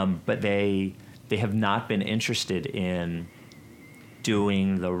 But they have not been interested in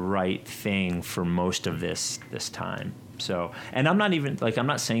doing the right thing for most of this time. So, and I'm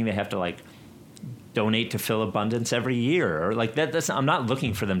not saying they have to donate to Phil Abundance every year or like that. I'm not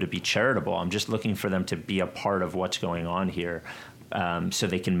looking for them to be charitable. I'm just looking for them to be a part of what's going on here so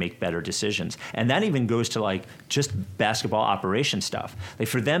they can make better decisions. And that even goes to like just basketball operation stuff. Like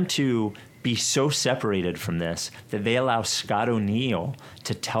for them to be so separated from this that they allow Scott O'Neil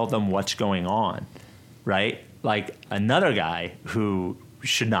to tell them what's going on, right? Like another guy who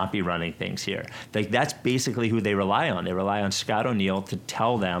should not be running things here. Like that's basically who they rely on. They rely on Scott O'Neil to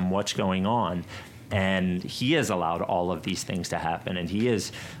tell them what's going on. And he has allowed all of these things to happen. And he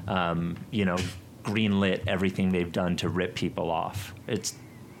has, greenlit everything they've done to rip people off. It's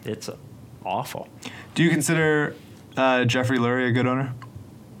awful. Do you consider Jeffrey Lurie a good owner?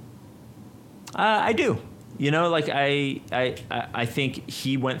 I do. I think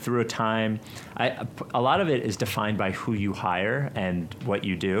he went through a time. A lot of it is defined by who you hire and what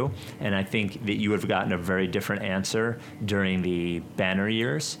you do, and I think that you would have gotten a very different answer during the Banner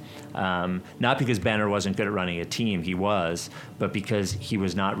years. Not because Banner wasn't good at running a team, he was, but because he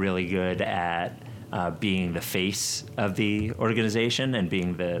was not really good at being the face of the organization and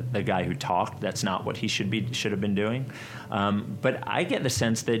being the guy who talked. That's not what he should have been doing. But I get the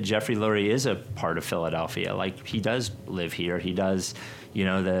sense that Jeffrey Lurie is a part of Philadelphia. Like he does live here. He does,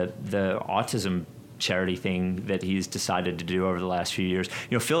 the autism charity thing that he's decided to do over the last few years.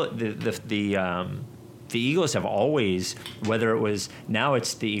 The Eagles have always, whether it was now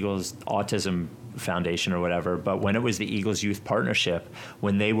it's the Eagles Autism Foundation or whatever, but when it was the Eagles Youth Partnership,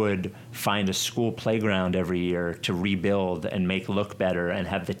 when they would find a school playground every year to rebuild and make look better and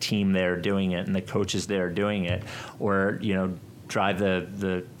have the team there doing it and the coaches there doing it, or drive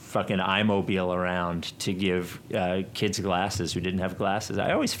the fucking iMobile around to give kids glasses who didn't have glasses.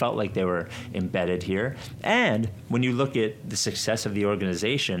 I always felt like they were embedded here. And when you look at the success of the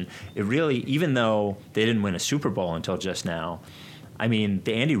organization, it really, even though they didn't win a Super Bowl until just now, I mean,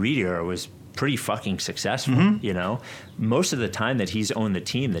 the Andy Reid era was pretty fucking successful. Most of the time that he's owned the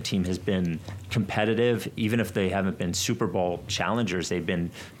team has been competitive. Even if they haven't been Super Bowl challengers, they've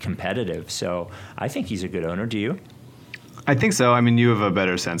been competitive. So I think he's a good owner. Do you? I think so. I mean, you have a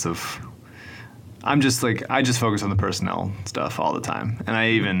better sense of. I just focus on the personnel stuff all the time, and I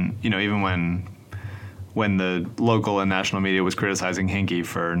even when the local and national media was criticizing Hinkie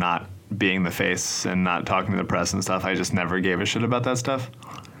for not being the face and not talking to the press and stuff, I just never gave a shit about that stuff.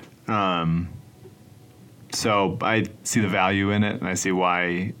 So I see the value in it, and I see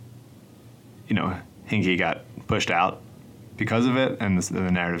why, Hinkie got pushed out because of it, and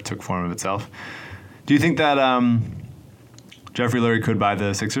the narrative took form of itself. Do you think that Jeffrey Lurie could buy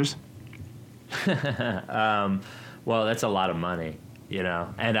the Sixers? Well, that's a lot of money,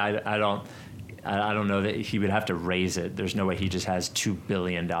 and I don't know that he would have to raise it. There's no way he just has $2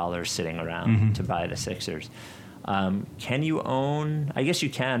 billion sitting around to buy the Sixers. Can you own? I guess you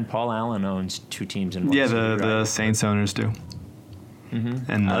can. Paul Allen owns 2 teams in one city, right? The Saints owners do.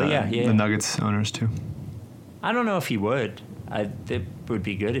 And the Nuggets owners too. I don't know if he would. It would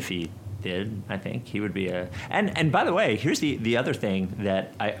be good if he did. I think he would be a. And by the way, here's the other thing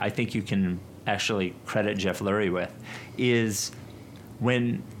that I think you can actually credit Jeff Lurie with is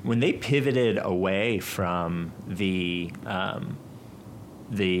when they pivoted away from the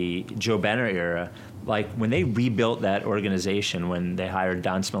Joe Banner era. Like when they rebuilt that organization, when they hired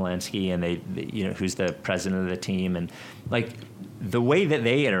Don Smolenski and they who's the president of the team, and like the way that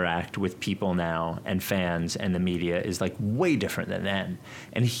they interact with people now and fans and the media is like way different than then.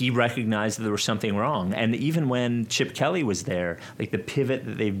 And he recognized that there was something wrong. And even when Chip Kelly was there, like the pivot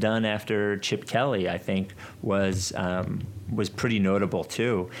that they've done after Chip Kelly, I think was pretty notable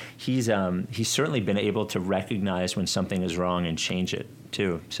too. He's certainly been able to recognize when something is wrong and change it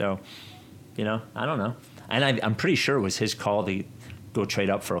too. So. I don't know. And I'm pretty sure it was his call to go trade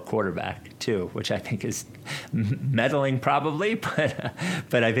up for a quarterback, too, which I think is meddling probably, but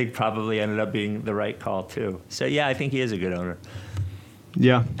I think probably ended up being the right call, too. So, yeah, I think he is a good owner.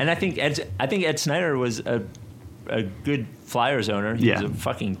 Yeah. And I think Ed Snyder was a good Flyers owner. He was a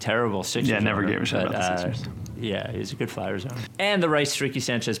fucking terrible Sixers owner. Yeah, never gave a shit about the Sixers. Yeah, he's a good Flyers owner. And the Rice Ricky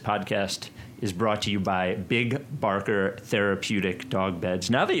Sanchez podcast is brought to you by Big Barker Therapeutic Dog Beds.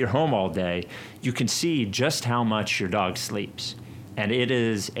 Now that you're home all day, you can see just how much your dog sleeps. And it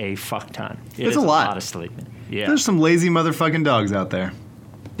is a fuck ton. It's a lot of sleeping. Yeah. There's some lazy motherfucking dogs out there.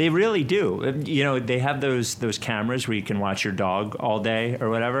 They really do. They have those cameras where you can watch your dog all day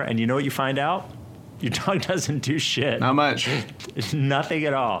or whatever. And you know what you find out? Your dog doesn't do shit. Not much. Nothing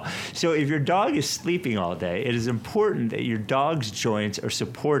at all. So if your dog is sleeping all day, it is important that your dog's joints are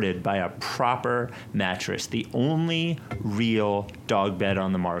supported by a proper mattress. The only real dog bed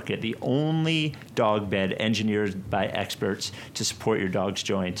on the market, the only dog bed engineered by experts to support your dog's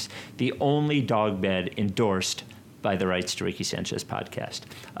joints, the only dog bed endorsed by the Rights to Ricky Sanchez podcast.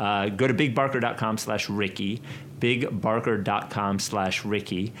 Go to bigbarker.com/Ricky,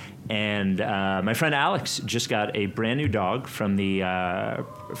 bigbarker.com/Ricky. And my friend Alex just got a brand new dog from the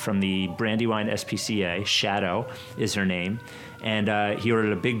Brandywine SPCA. Shadow is her name. And he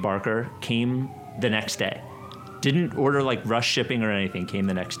ordered a Big Barker, came the next day. Didn't order like rush shipping or anything, came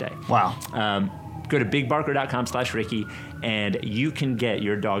the next day. Wow. Go to bigbarker.com/Ricky, and you can get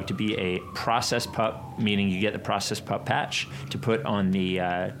your dog to be a processed pup, meaning you get the processed pup patch to put on the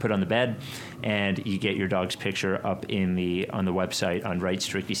bed, and you get your dog's picture up on the website on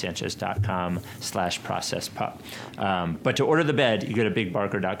rightstrickysanchez.com/processed pup. But to order the bed, you go to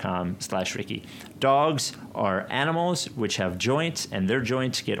bigbarker.com/Ricky. Dogs are animals which have joints, and their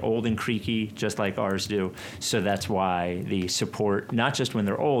joints get old and creaky just like ours do. So that's why the support, not just when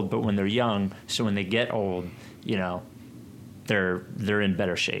they're old, but when they're young. So when they get old, they're in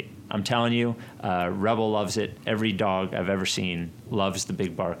better shape. I'm telling you, Rebel loves it. Every dog I've ever seen loves the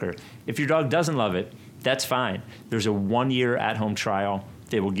Big Barker. If your dog doesn't love it, that's fine. There's a 1-year at-home trial.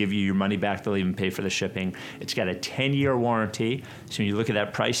 They will give you your money back. They'll even pay for the shipping. It's got a 10-year warranty. So when you look at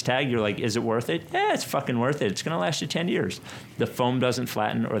that price tag, you're like, is it worth it? Yeah, it's fucking worth it. It's going to last you 10 years. The foam doesn't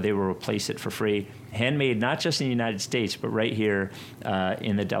flatten, or they will replace it for free. Handmade, not just in the United States, but right here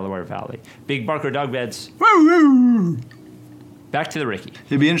in the Delaware Valley. Big Barker dog beds. Woo-woo! Back to the Ricky.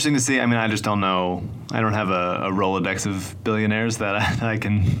 It'd be interesting to see. I mean, I just don't know. I don't have a Rolodex of billionaires that I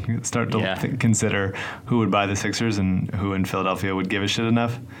can start to consider who would buy the Sixers and who in Philadelphia would give a shit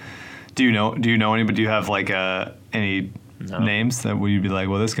enough. Do you know anybody? Do you have like any names that would you be like,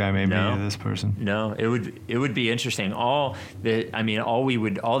 well, this guy maybe this person? No, it would be interesting. All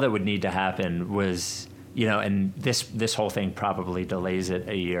that would need to happen was, and this whole thing probably delays it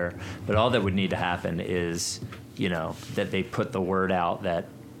a year, but all that would need to happen is, that they put the word out that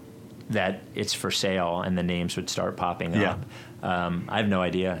it's for sale, and the names would start popping up. I have no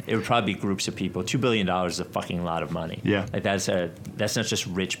idea. It would probably be groups of people. $2 billion is a fucking lot of money. Yeah. Like that's not just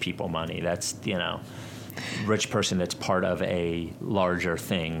rich people money. That's, rich person that's part of a larger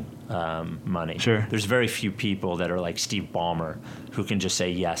thing money. Sure. There's very few people that are like Steve Ballmer who can just say,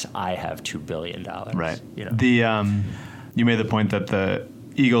 yes, I have $2 billion. Right. You made the point that the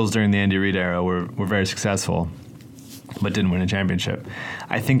Eagles during the Andy Reid era were very successful, but didn't win a championship.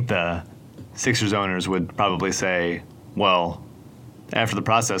 I think the Sixers owners would probably say, well, after the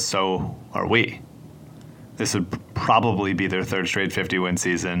process, so are we. This would probably be their third straight 50-win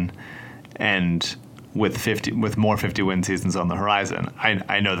season, and with more 50-win seasons on the horizon.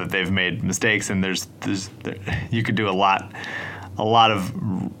 I know that they've made mistakes, and there's you could do a lot of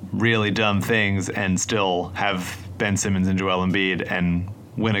really dumb things and still have Ben Simmons and Joel Embiid and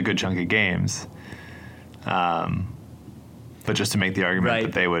win a good chunk of games. But just to make the argument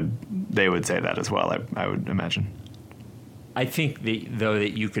that they would say that as well, I would imagine. I think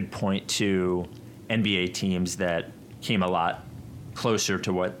that you could point to NBA teams that came a lot closer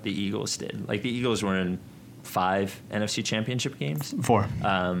to what the Eagles did. Like the Eagles were in 5 NFC championship games. 4.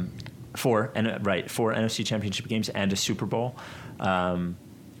 4 NFC championship games and a Super Bowl. The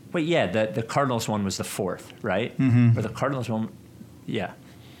Cardinals one was the 4th, right? Mm-hmm. Or the Cardinals one, yeah.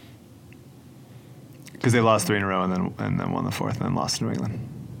 Because they lost 3 in a row and then won the 4th and then lost to New England.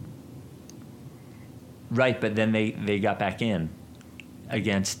 Right, but then they got back in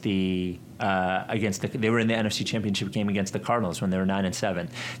against they were in the NFC Championship game against the Cardinals when they were 9-7.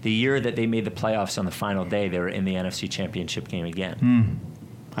 The year that they made the playoffs on the final day, they were in the NFC Championship game again.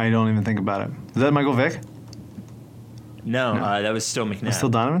 I don't even think about it. Is that Michael Vick? No. That was still McNabb. That's still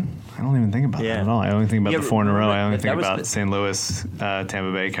Donovan? I don't even think about that at all. I only think about the 4 in a row. I only think about St. Louis,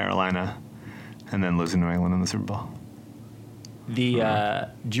 Tampa Bay, Carolina, and then losing New England in the Super Bowl. Do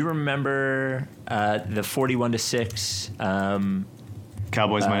you remember the 41-6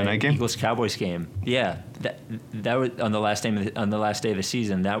 Cowboys Monday night game? Eagles Cowboys game? Yeah, that was on the last day of the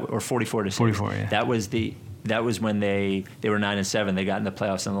season. Or 44-6. 44, yeah. That was when they were 9-7. They got in the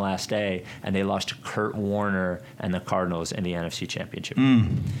playoffs on the last day, and they lost to Kurt Warner and the Cardinals in the NFC Championship.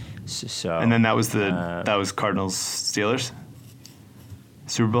 So and then that was Cardinals Steelers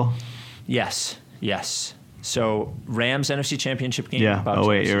Super Bowl. Yes. So Rams NFC Championship game. Yeah. Bucks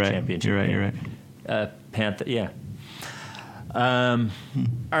NFC You're right. Championship You're right. Panther. Yeah. All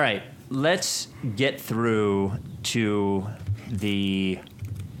right. Let's get through to the.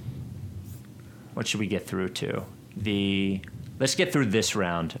 What should we get through to? Let's get through this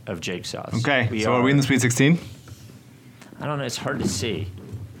round of Jigsaws. Okay. Are we in the Sweet 16? I don't know. It's hard to see.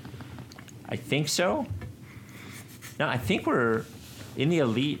 I think so. No, I think we're in the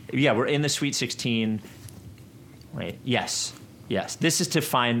Elite. Yeah, we're in the Sweet 16. Wait. Yes. This is to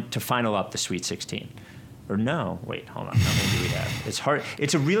final up the Sweet 16. Or no, wait, hold on. How many do we have? It's hard.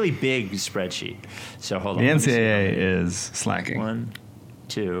 It's a really big spreadsheet. So hold on. The NCAA is slacking. 1,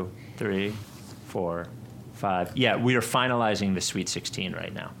 2, 3, 4, 5. Yeah, we are finalizing the Sweet 16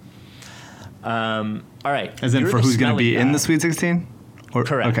 right now. All right. As in You're for the who's going to smelly be in guy. the Sweet 16? Or,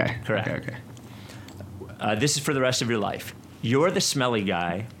 Correct. Okay. Correct. Okay. This is for the rest of your life. You're the smelly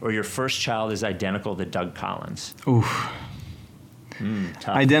guy, or your first child is identical to Doug Collins. Oof.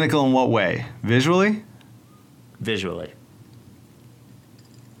 Tough. Identical in what way? Visually? Visually.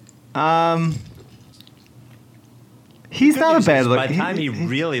 He's not a News bad is look. By the time he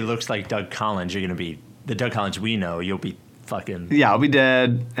really looks like Doug Collins, you're going to be the Doug Collins we know. You'll be fucking. Yeah, I'll be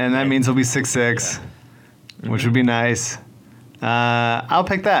dead, and that means he'll be 6'6", which would be nice. I'll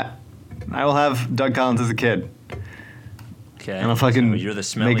pick that. I will have Doug Collins as a kid. Okay. And I'll fucking So you're the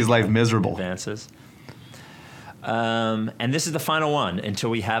smelly make his life guy. miserable. Advances. And this is the final one until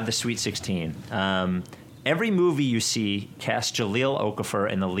we have the Sweet 16. Every movie you see casts Jaleel Okafor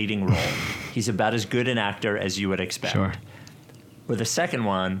in the leading role. He's about as good an actor as you would expect. Sure. With the second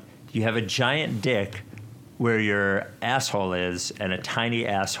one, you have a giant dick where your asshole is and a tiny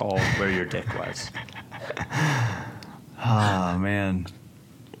asshole where your dick was. Oh, man.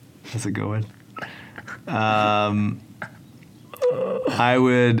 That's a good one. I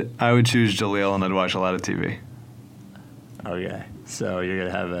would choose Jaleel, and I'd watch a lot of TV. Okay. So you're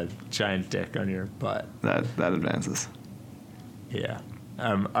going to have a giant dick on your butt. That advances. Yeah.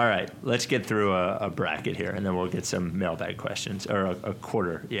 All right. Let's get through a bracket here, and then we'll get some mailbag questions. Or a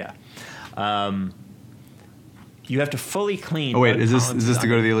quarter. Yeah. You have to fully clean. Oh, wait. Doug Is Collins' this to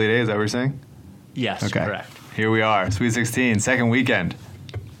go to the Elite Eight? Is that what you're saying? Yes, Okay. correct. Here we are. Sweet 16, second weekend.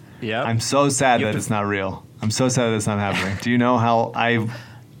 Yep. I'm so sad You that have to- it's not real. I'm so sad that it's not happening. Do you know how I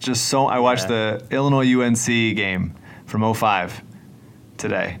watched the Illinois UNC game from 05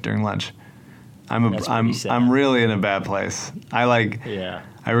 today during lunch. That's pretty sad. I'm really in a bad place. Yeah.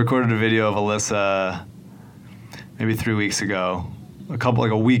 I recorded a video of Alyssa maybe 3 weeks ago,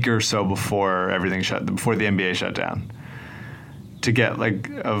 a week or so before before the NBA shut down, to get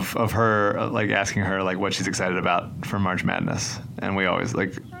of her asking her what she's excited about for March Madness, and we always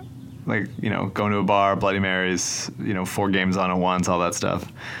going to a bar, Bloody Marys, 4 games on at once, all that stuff,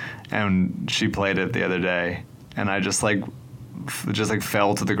 and she played it the other day, and I just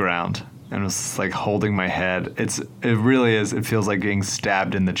fell to the ground and was holding my head. It really is. It feels like being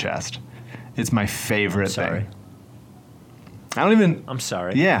stabbed in the chest. It's my favorite Sorry. thing. I'm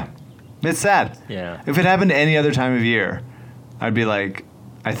sorry. Yeah, it's sad. Yeah. If it happened any other time of year, I'd be I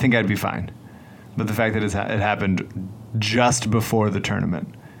think I'd be fine. But the fact that it happened just before the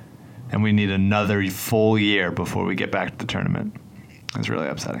tournament, and we need another full year before we get back to the tournament, is really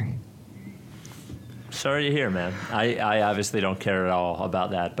upsetting. Sorry to hear, man. I obviously don't care at all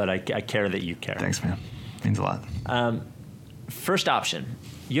about that, but I care that you care. Thanks, man. Means a lot. First option.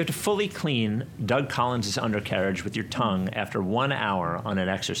 You have to fully clean Doug Collins' undercarriage with your tongue after 1 hour on an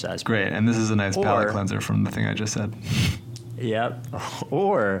exercise. Great, and this is a nice Or- palate cleanser from the thing I just said. Yep.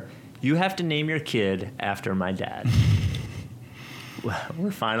 Or you have to name your kid after my dad.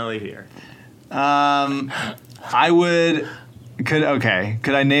 We're finally here. I would. Could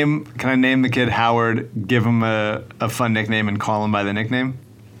I name the kid Howard, give him a fun nickname, and call him by the nickname?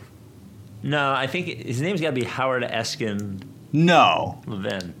 No, I think his name's got to be Howard Eskin No.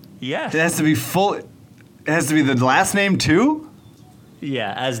 Levin. Yes. It has to be full. It has to be the last name too?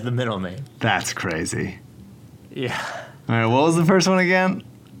 Yeah, as the middle name. That's crazy. Yeah. All right, what was the first one again?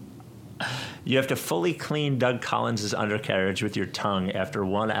 You have to fully clean Doug Collins' undercarriage with your tongue after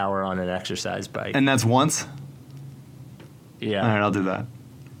 1 hour on an exercise bike. And that's once? Yeah. All right, I'll do that.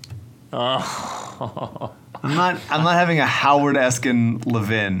 Oh. I'm not having a Howard Eskin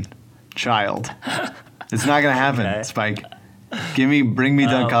Levin child. It's not gonna happen, Okay. Spike. Bring me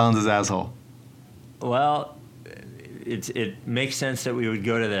Doug Collins' asshole. Well, it makes sense that we would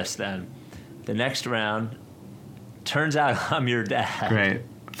go to this then. The next round, turns out I'm your dad. Great.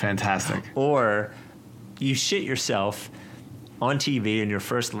 Fantastic. Or you shit yourself on TV in your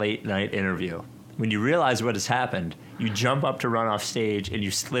first late night interview. When you realize what has happened, you jump up to run off stage and you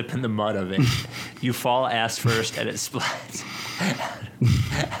slip in the mud of it. You fall ass first and it splats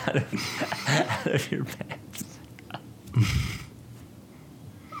out of your pants.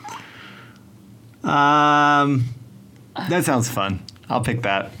 That sounds fun. I'll pick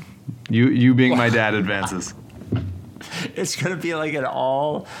that. You being my dad advances. It's gonna be like an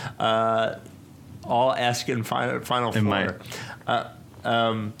all Eskin final four. might.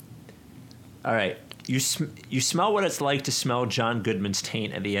 All right. You smell what it's like to smell John Goodman's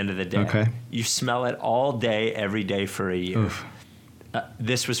taint at the end of the day. Okay. You smell it all day, every day for a year. Oof.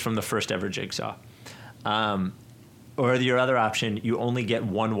 This was from the first ever Jigsaw. Or your other option, you only get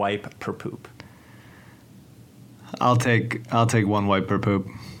one wipe per poop. I'll take one wipe per poop.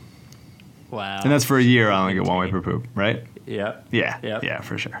 Wow. And that's for a year. I only get one wipe per poop, right? Yep. Yeah. Yep. Yeah,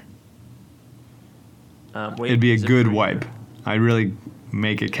 for sure. Wait, It'd be a is it good per wipe. year? I'd really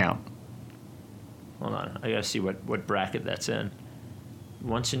make it count. Hold on. I got to see what bracket that's in.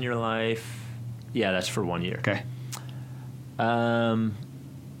 Once in your life. Yeah, that's for 1 year. Okay.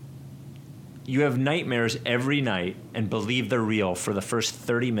 You have nightmares every night and believe they're real for the first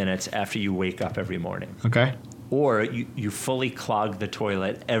 30 minutes after you wake up every morning. Okay. Or you fully clog the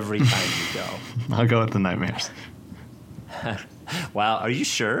toilet every time you go. I'll go with the nightmares. Wow, are you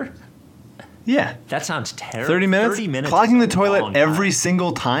sure? Yeah. That sounds terrible. 30 minutes? 30 minutes Clogging the is a toilet long every time.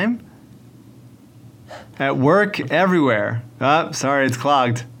 single time? At work, everywhere. Oh, sorry, it's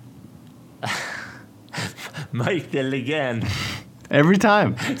clogged. Mike did it again. Every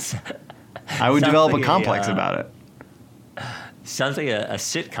time. I would Sounds develop like a complex a, about it. Sounds like a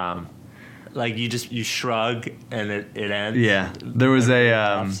sitcom. Like you shrug and it ends. Yeah. There was a.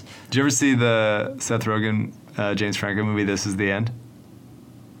 Laughs. Did you ever see the Seth Rogen, James Franco movie, This Is the End?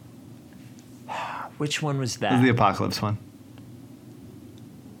 Which one was This is that? the apocalypse one.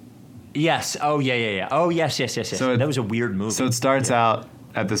 Yes. Oh yeah. Oh yes. So that was a weird movie. So it starts out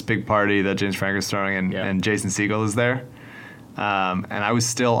at this big party that James Franco's throwing, and Jason Segel is there. And I was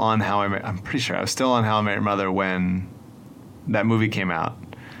still on I'm pretty sure I was still on How I Met Your Mother when that movie came out.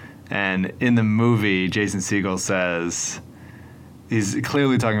 And in the movie, Jason Segel says, he's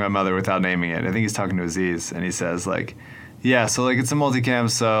clearly talking about Mother without naming it. I think he's talking to Aziz, and he says like, yeah, so like it's a multicam,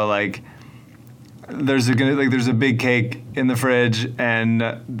 so like there's a big cake in the fridge, and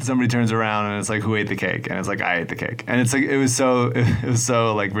somebody turns around and it's like, who ate the cake? And it's like, I ate the cake. And it's like it was so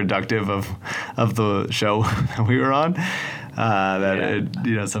like reductive of the show that we were on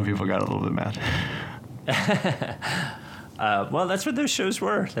that some people got a little bit mad. Well, that's what those shows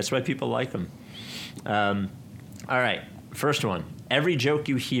were. That's why people like them. All right, first one. Every joke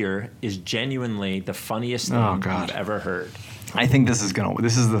you hear is genuinely the funniest thing you've ever heard. I think this is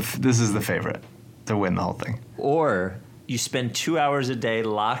the favorite to win the whole thing. Or you spend 2 hours a day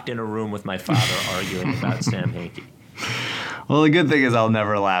locked in a room with my father arguing about Sam Hinkie. Well, the good thing is I'll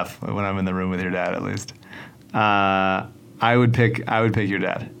never laugh when I'm in the room with your dad, at least. I would pick your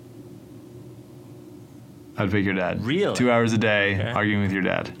dad. I'd pick your dad. Really? 2 hours a day arguing with your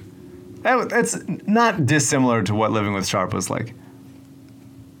dad. That's not dissimilar to what living with Sharp was like.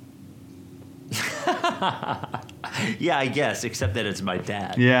 Yeah, I guess, except that it's my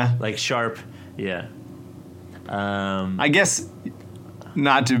dad. Yeah. Like Sharp, yeah. I guess,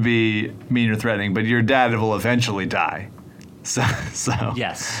 not to be mean or threatening, but your dad will eventually die. So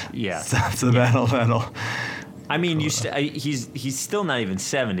Yes, yeah. So that'll. I mean, he's still not even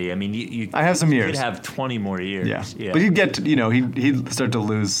 70. I mean, you I have some years. You could have 20 more years. Yeah. But he'd get to, he'd start to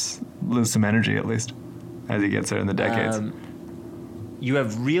lose some energy at least as he gets there in the decades. You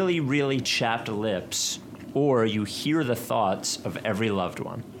have really, really chapped lips, or you hear the thoughts of every loved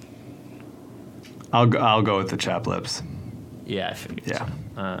one. I'll go with the chapped lips. Yeah, I figured. Yeah. So.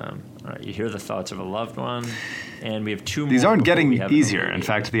 All right, you hear the thoughts of a loved one, and we have two more. These aren't before we getting have easier. another In eight.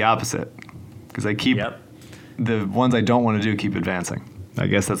 fact, the opposite, because I keep Yep. the ones I don't want to do keep advancing. I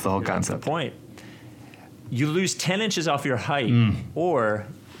guess that's the whole That's the concept. point. You lose 10 inches off your height, or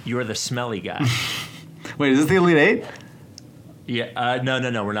you're the smelly guy. Wait, is this the Elite Eight? Yeah.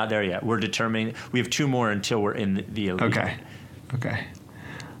 No. We're not there yet. We're determining. We have two more until we're in the elite. Okay.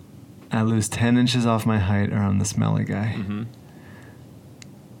 I lose 10 inches off my height, or I'm the smelly guy. Mm-hmm.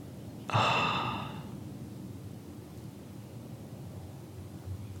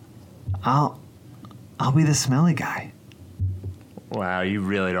 I'll be the smelly guy. Wow, you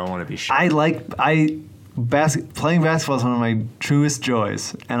really don't want to be sure. playing basketball is one of my truest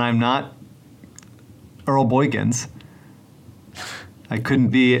joys, and I'm not Earl Boykins. I couldn't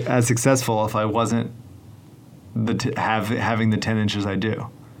be as successful if I wasn't having the 10 inches I do.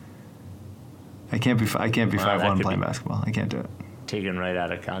 I can't be 5'1" playing basketball. I can't do it. Taken right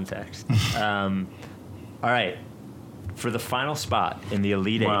out of context. All right. For the final spot in the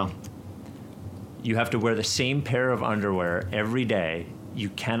Elite Eight, you have to wear the same pair of underwear every day. You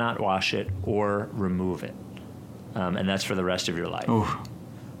cannot wash it or remove it. And that's for the rest of your life. Ooh.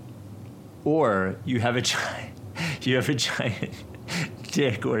 Or you have a giant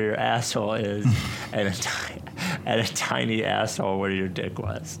dick where your asshole is and a tiny asshole where your dick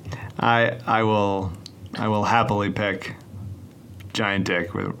was. I will happily pick giant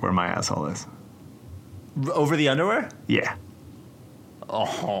dick where my asshole is. Over the underwear? Yeah.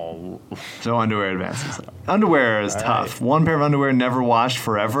 Oh. So underwear advances. Underwear is All tough. right. One pair of underwear never washed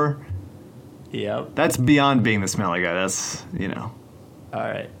forever. Yep. That's beyond being the smelly guy. That's, All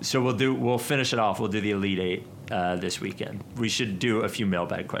right. So we'll finish it off. We'll do the Elite Eight this weekend. We should do a few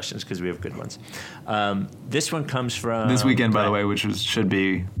mailbag questions because we have good ones. This one comes from this weekend, by the way, which should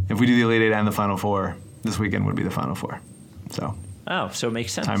be, if we do the Elite Eight and the Final Four, this weekend would be the Final Four. So it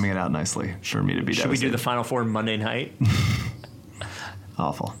makes sense. Timing it out nicely for me to be Should we do the Final Four Monday night?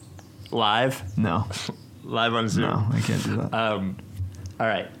 Awful. Live? No. Live on Zoom? No, I can't do that. All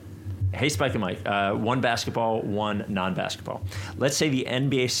right. Hey, Spike and Mike. One basketball, one non-basketball. Let's say the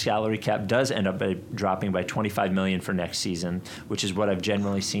NBA salary cap does end up dropping by $25 million for next season, which is what I've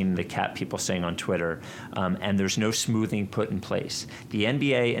generally seen the cap people saying on Twitter, and there's no smoothing put in place. The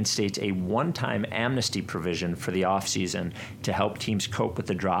NBA instates a one-time amnesty provision for the offseason to help teams cope with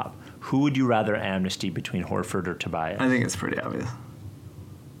the drop. Who would you rather amnesty between Horford or Tobias? I think it's pretty obvious.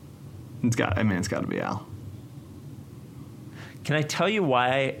 It's got to be Al. Can I tell you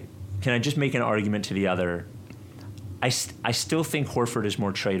why? Can I just make an argument to the other? I still think Horford is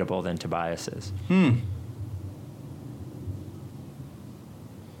more tradable than Tobias is.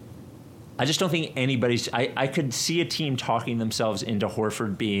 I just don't think anybody's... I could see a team talking themselves into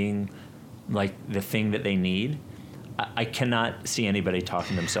Horford being like the thing that they need. I cannot see anybody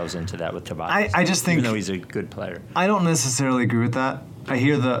talking themselves into that with Tobias. I just think... Even though he's a good player. I don't necessarily agree with that. I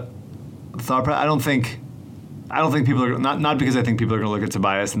hear the thought... I don't think people are... Not because I think people are going to look at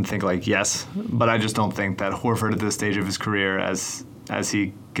Tobias and think like, yes, but I just don't think that Horford at this stage of his career, as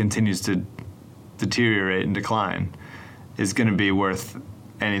he continues to deteriorate and decline, is going to be worth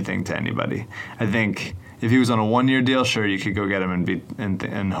anything to anybody. I think if he was on a one-year deal, sure, you could go get him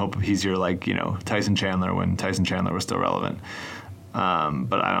and hope he's your Tyson Chandler when Tyson Chandler was still relevant.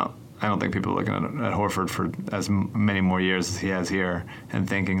 But I don't think people are looking at Horford for as many more years as he has here and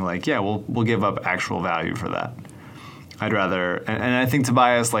thinking like, yeah, we'll give up actual value for that. I'd rather, and I think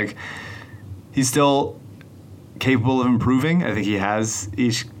Tobias, like, he's still capable of improving. I think he has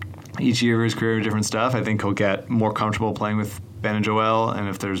each year of his career different stuff. I think he'll get more comfortable playing with Ben and Joel, and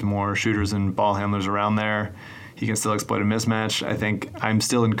if there's more shooters and ball handlers around there, he can still exploit a mismatch. I think I'm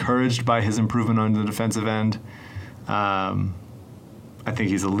still encouraged by his improvement on the defensive end. I think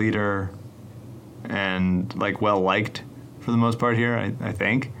he's a leader and well liked for the most part here. I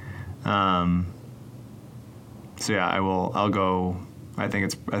think. So yeah, I'll go. I think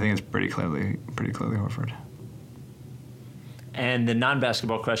it's pretty clearly Horford. And the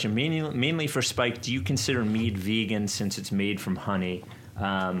non-basketball question, mainly for Spike, do you consider mead vegan since it's made from honey?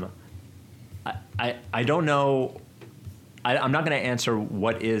 I don't know. I'm not going to answer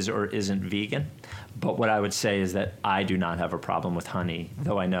what is or isn't vegan, but what I would say is that I do not have a problem with honey,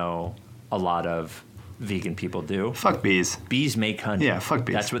 though I know a lot of vegan people do. Fuck bees. Bees make honey. Yeah, fuck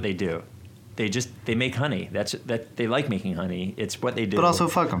bees. That's what they do. They make honey. They like making honey. It's what they do. But also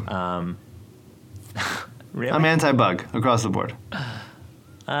fuck them. Really? I'm anti-bug across the board.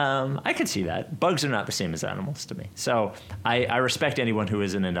 I could see that. Bugs are not the same as animals to me. So I respect anyone who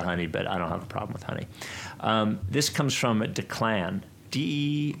isn't into honey, but I don't have a problem with honey. This comes from Declan.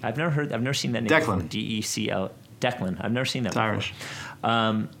 I've never seen that name Declan. before. D-E-C-L. Declan. I've never seen that before. Irish.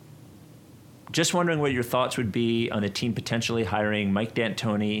 Just wondering what your thoughts would be on the team potentially hiring Mike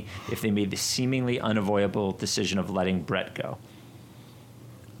D'Antoni if they made the seemingly unavoidable decision of letting Brett go.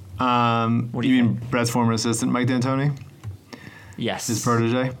 What do you mean Brett's former assistant, Mike D'Antoni? Yes. His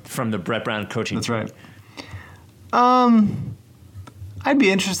protege? From the Brett Brown coaching That's team. right. I'd be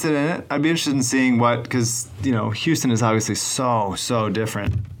interested in it. I'd be interested in seeing because, Houston is obviously so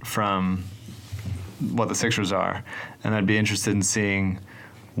different from what the Sixers are. And I'd be interested in seeing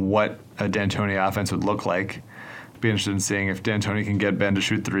what a D'Antoni offense would look like. I'd be interested in seeing if D'Antoni can get Ben to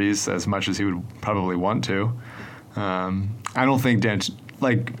shoot threes as much as he would probably want to. I don't think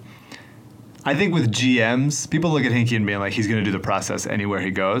I think with GMs, people look at Hinkie and being like, he's going to do the process anywhere he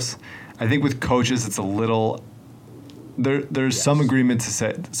goes. I think with coaches, it's a little... There's some argument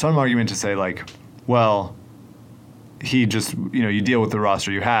to say like, well, he just, you deal with the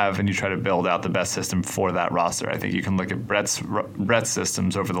roster you have and you try to build out the best system for that roster. I think you can look at Brett's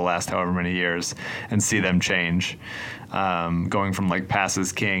systems over the last however many years and see them change, going from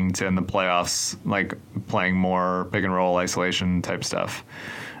passes king to in the playoffs, playing more pick and roll isolation type stuff.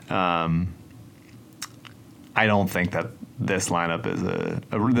 I don't think that this lineup is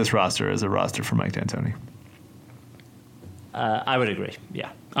this roster is a roster for Mike D'Antoni. I would agree.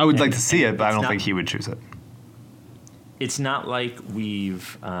 Yeah, I would like to see it, but I don't think he would choose it. It's not like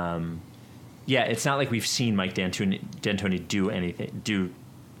we've, it's not like we've seen Mike D'Antoni do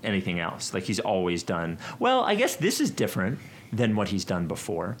anything else. Like he's always done. Well, I guess this is different than what he's done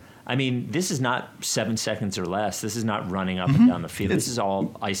before. I mean, this is not 7 seconds or less. This is not running up and down the field. This is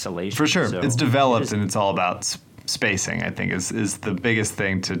all isolation. For sure. So it's developed, and it's all about spacing, I think, is the biggest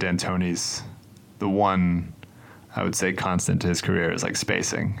thing to D'Antoni's. The one, I would say, constant to his career is like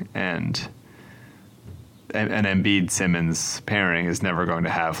spacing. And an Embiid-Simmons pairing is never going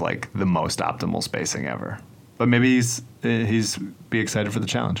to have like the most optimal spacing ever. But maybe he's be excited for the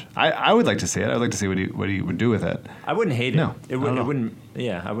challenge. I would like to see it. I would like to see what he would do with it. I wouldn't hate it. No, it wouldn't.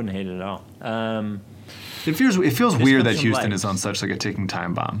 Yeah, I wouldn't hate it at all. It feels weird that Houston is on such like a ticking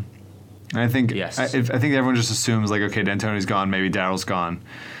time bomb. And I think yes. I think everyone just assumes like, okay, D'Antoni's gone, maybe Daryl's gone,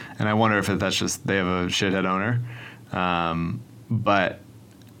 and I wonder if that's just they have a shithead owner. But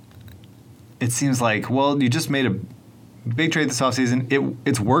it seems like, well, you just made a big trade this offseason.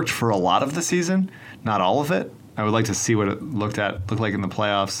 It's worked for a lot of the season, not all of it. I would like to see what it looked like in the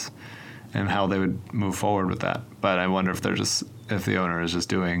playoffs and how they would move forward with that. But I wonder if the owner is just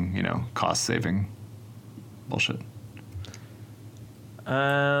doing, cost saving bullshit.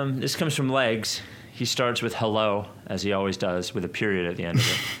 This comes from Legs. He starts with hello, as he always does, with a period at the end of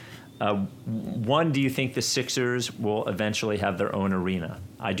it. One, do you think the Sixers will eventually have their own arena?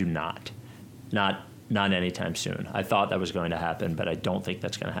 I do not. Not anytime soon. I thought that was going to happen, but I don't think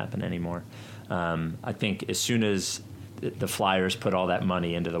that's going to happen anymore. I think as soon as the Flyers put all that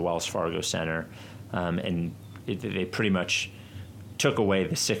money into the Wells Fargo Center, and they pretty much took away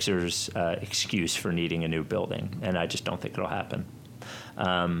the Sixers' excuse for needing a new building, and I just don't think it'll happen.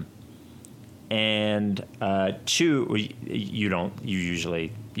 And two, you don't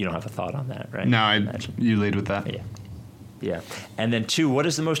have a thought on that, right? No, you lead with that. Yeah. And then two, what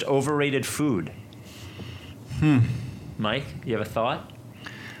is the most overrated food? Mike, you have a thought?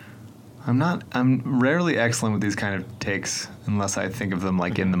 I'm rarely excellent with these kind of takes unless I think of them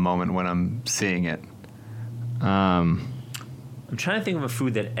like in the moment when I'm seeing it. I'm trying to think of a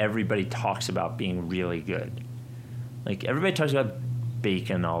food that everybody talks about being really good. Like everybody talks about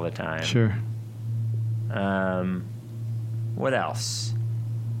bacon all the time. Sure. What else?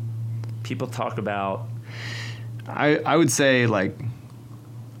 People talk about. I would say like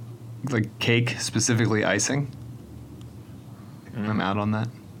cake, specifically icing. I'm out on that.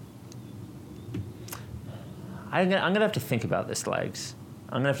 I'm gonna have to think about this, Legs.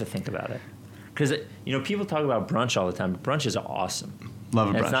 I'm gonna have to think about it because people talk about brunch all the time. Brunch is awesome. Love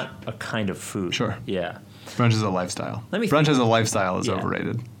a brunch. It's not a kind of food. Sure. Yeah. Brunch is a lifestyle. Brunch as a lifestyle is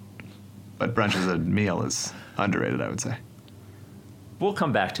overrated, but brunch as a meal is underrated, I would say. We'll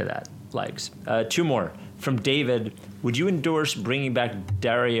come back to that, Legs. Two more. From David, would you endorse bringing back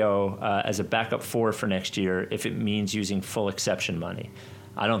Dario as a backup four for next year if it means using full exception money?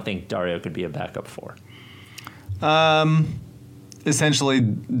 I don't think Dario could be a backup four. Essentially,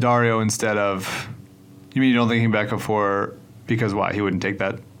 Dario instead of... You mean you don't think he can backup four because why? He wouldn't take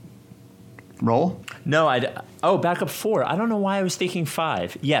that role? No, backup four. I don't know why I was thinking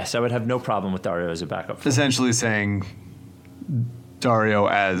five. Yes, I would have no problem with Dario as a backup four. Essentially saying Dario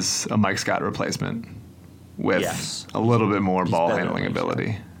as a Mike Scott replacement with a little bit more ball handling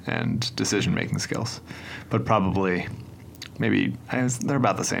ability and decision-making skills. But probably, maybe, they're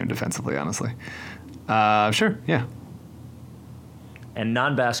about the same defensively, honestly. Sure, yeah. And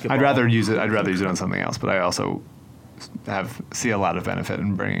non-basketball. I'd rather use it on something else, but I also see a lot of benefit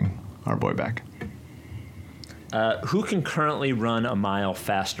in bringing our boy back. Who can currently run a mile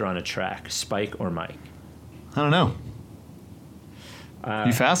faster on a track, Spike or Mike? I don't know.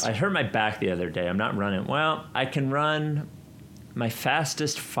 You fast? I hurt my back the other day. I'm not running. Well, I can run. My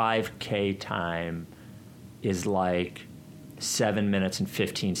fastest 5K time is like 7 minutes and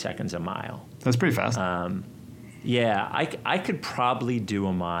 15 seconds a mile. That's pretty fast. Yeah, I could probably do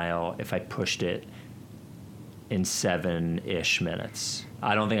a mile if I pushed it in 7-ish minutes.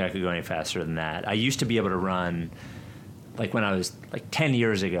 I don't think I could go any faster than that. I used to be able to run, like when I was like 10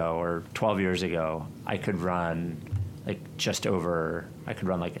 years ago or 12 years ago, I could run like I could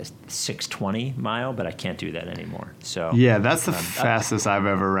run like a 6:20 mile, but I can't do that anymore. So yeah, that's the fastest I've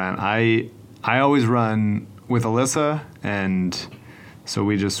ever ran. I always run with Alyssa, and so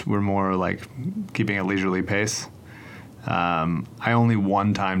we're more like keeping a leisurely pace. I only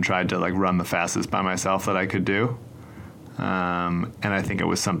one time tried to like run the fastest by myself that I could do. And I think it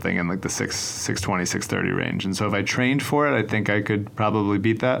was something in like the 6:20, 6:30 range. And so if I trained for it, I think I could probably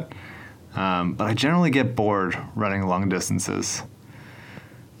beat that. But I generally get bored running long distances.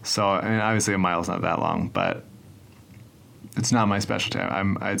 So, I mean, obviously a mile's not that long, but it's not my specialty.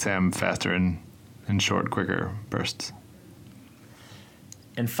 I'd say I'm faster in short, quicker bursts.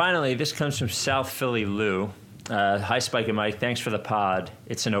 And finally, this comes from South Philly Lou. Hi, Spike and Mike. Thanks for the pod.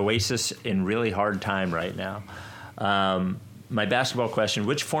 It's an oasis in really hard time right now. My basketball question: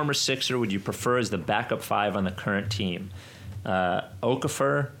 which former Sixer would you prefer as the backup 5 on the current team?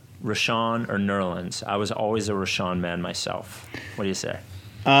 Okafor, Rashawn, or Nerlens? I was always a Rashawn man myself. What do you say?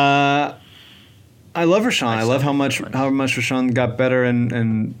 I love Rashawn. I love how much Rashawn got better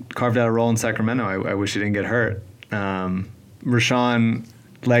and carved out a role in Sacramento. I wish he didn't get hurt. Rashawn,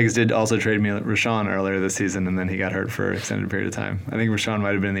 Legs did also trade me Rashawn earlier this season, and then he got hurt for an extended period of time. I think Rashawn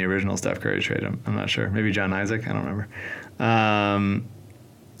might have been the original Steph Curry trade. I'm not sure. Maybe John Isaac. I don't remember.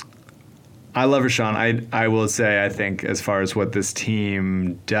 I love Rashawn. I will say, I think as far as what this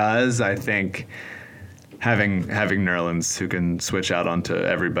team does, I think having Nerlens who can switch out onto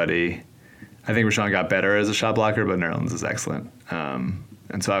everybody. I think Rashawn got better as a shot blocker, but Nerlens is excellent.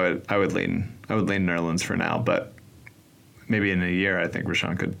 And so I would lean Nerlens for now, but maybe in a year I think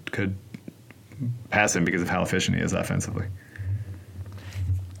Rashawn could pass him because of how efficient he is offensively.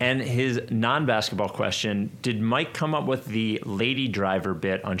 And his non-basketball question, did Mike come up with the lady driver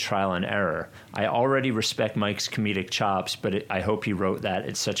bit on Trial and Error? I already respect Mike's comedic chops, but I hope he wrote that.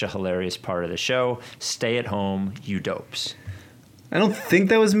 It's such a hilarious part of the show. Stay at home, you dopes. I don't think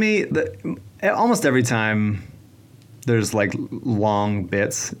that was me. Almost every time there's like long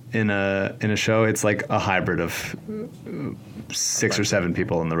bits in a show, it's like a hybrid of 6 or 7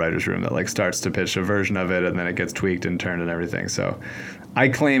 people in the writer's room that like starts to pitch a version of it, and then it gets tweaked and turned and everything. So I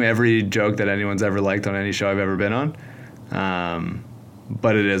claim every joke that anyone's ever liked on any show I've ever been on.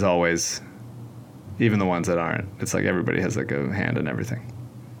 But it is always, even the ones that aren't, it's like everybody has like a hand in everything.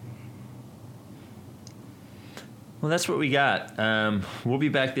 Well, that's what we got. We'll be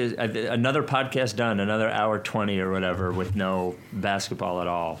back. Another podcast done, another hour 20 or whatever, with no basketball at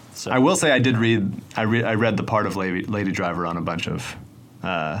all. So I will say I read the part of Lady Driver on a bunch of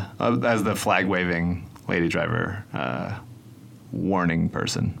as the flag waving Lady Driver warning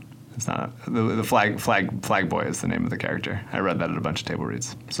person. It's not the flag boy is the name of the character. I read that at a bunch of table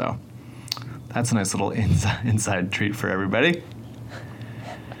reads. So that's a nice little inside treat for everybody.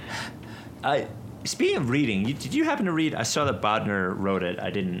 Speaking of reading, did you happen to read? I saw that Bodner wrote it. I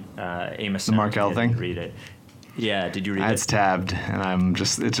didn't. Amos. The Markel thing. Read it. Yeah. Did you read it? It's tabbed, and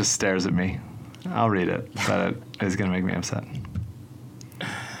it just stares at me. I'll read it, but it is going to make me upset.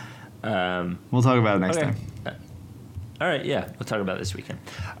 We'll talk about it next time. All right. Yeah, we'll talk about it this weekend.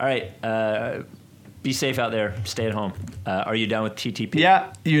 All right. Be safe out there. Stay at home. Are you down with TTP?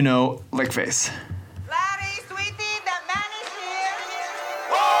 Yeah. Lick face.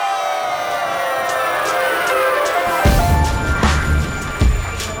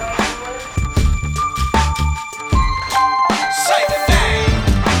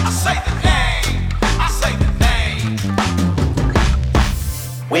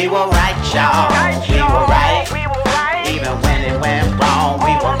 We were right, y'all. We were right. Even when it went wrong,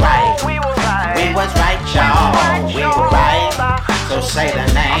 we were right. We was right, y'all. We were right. So say the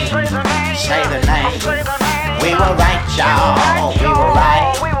name. Say the name. We were right, y'all. We were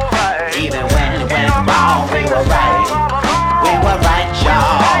right. Even when it went wrong, we were right. We were right,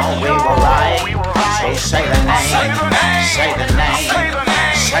 y'all. We were right. So say the name. Say the name.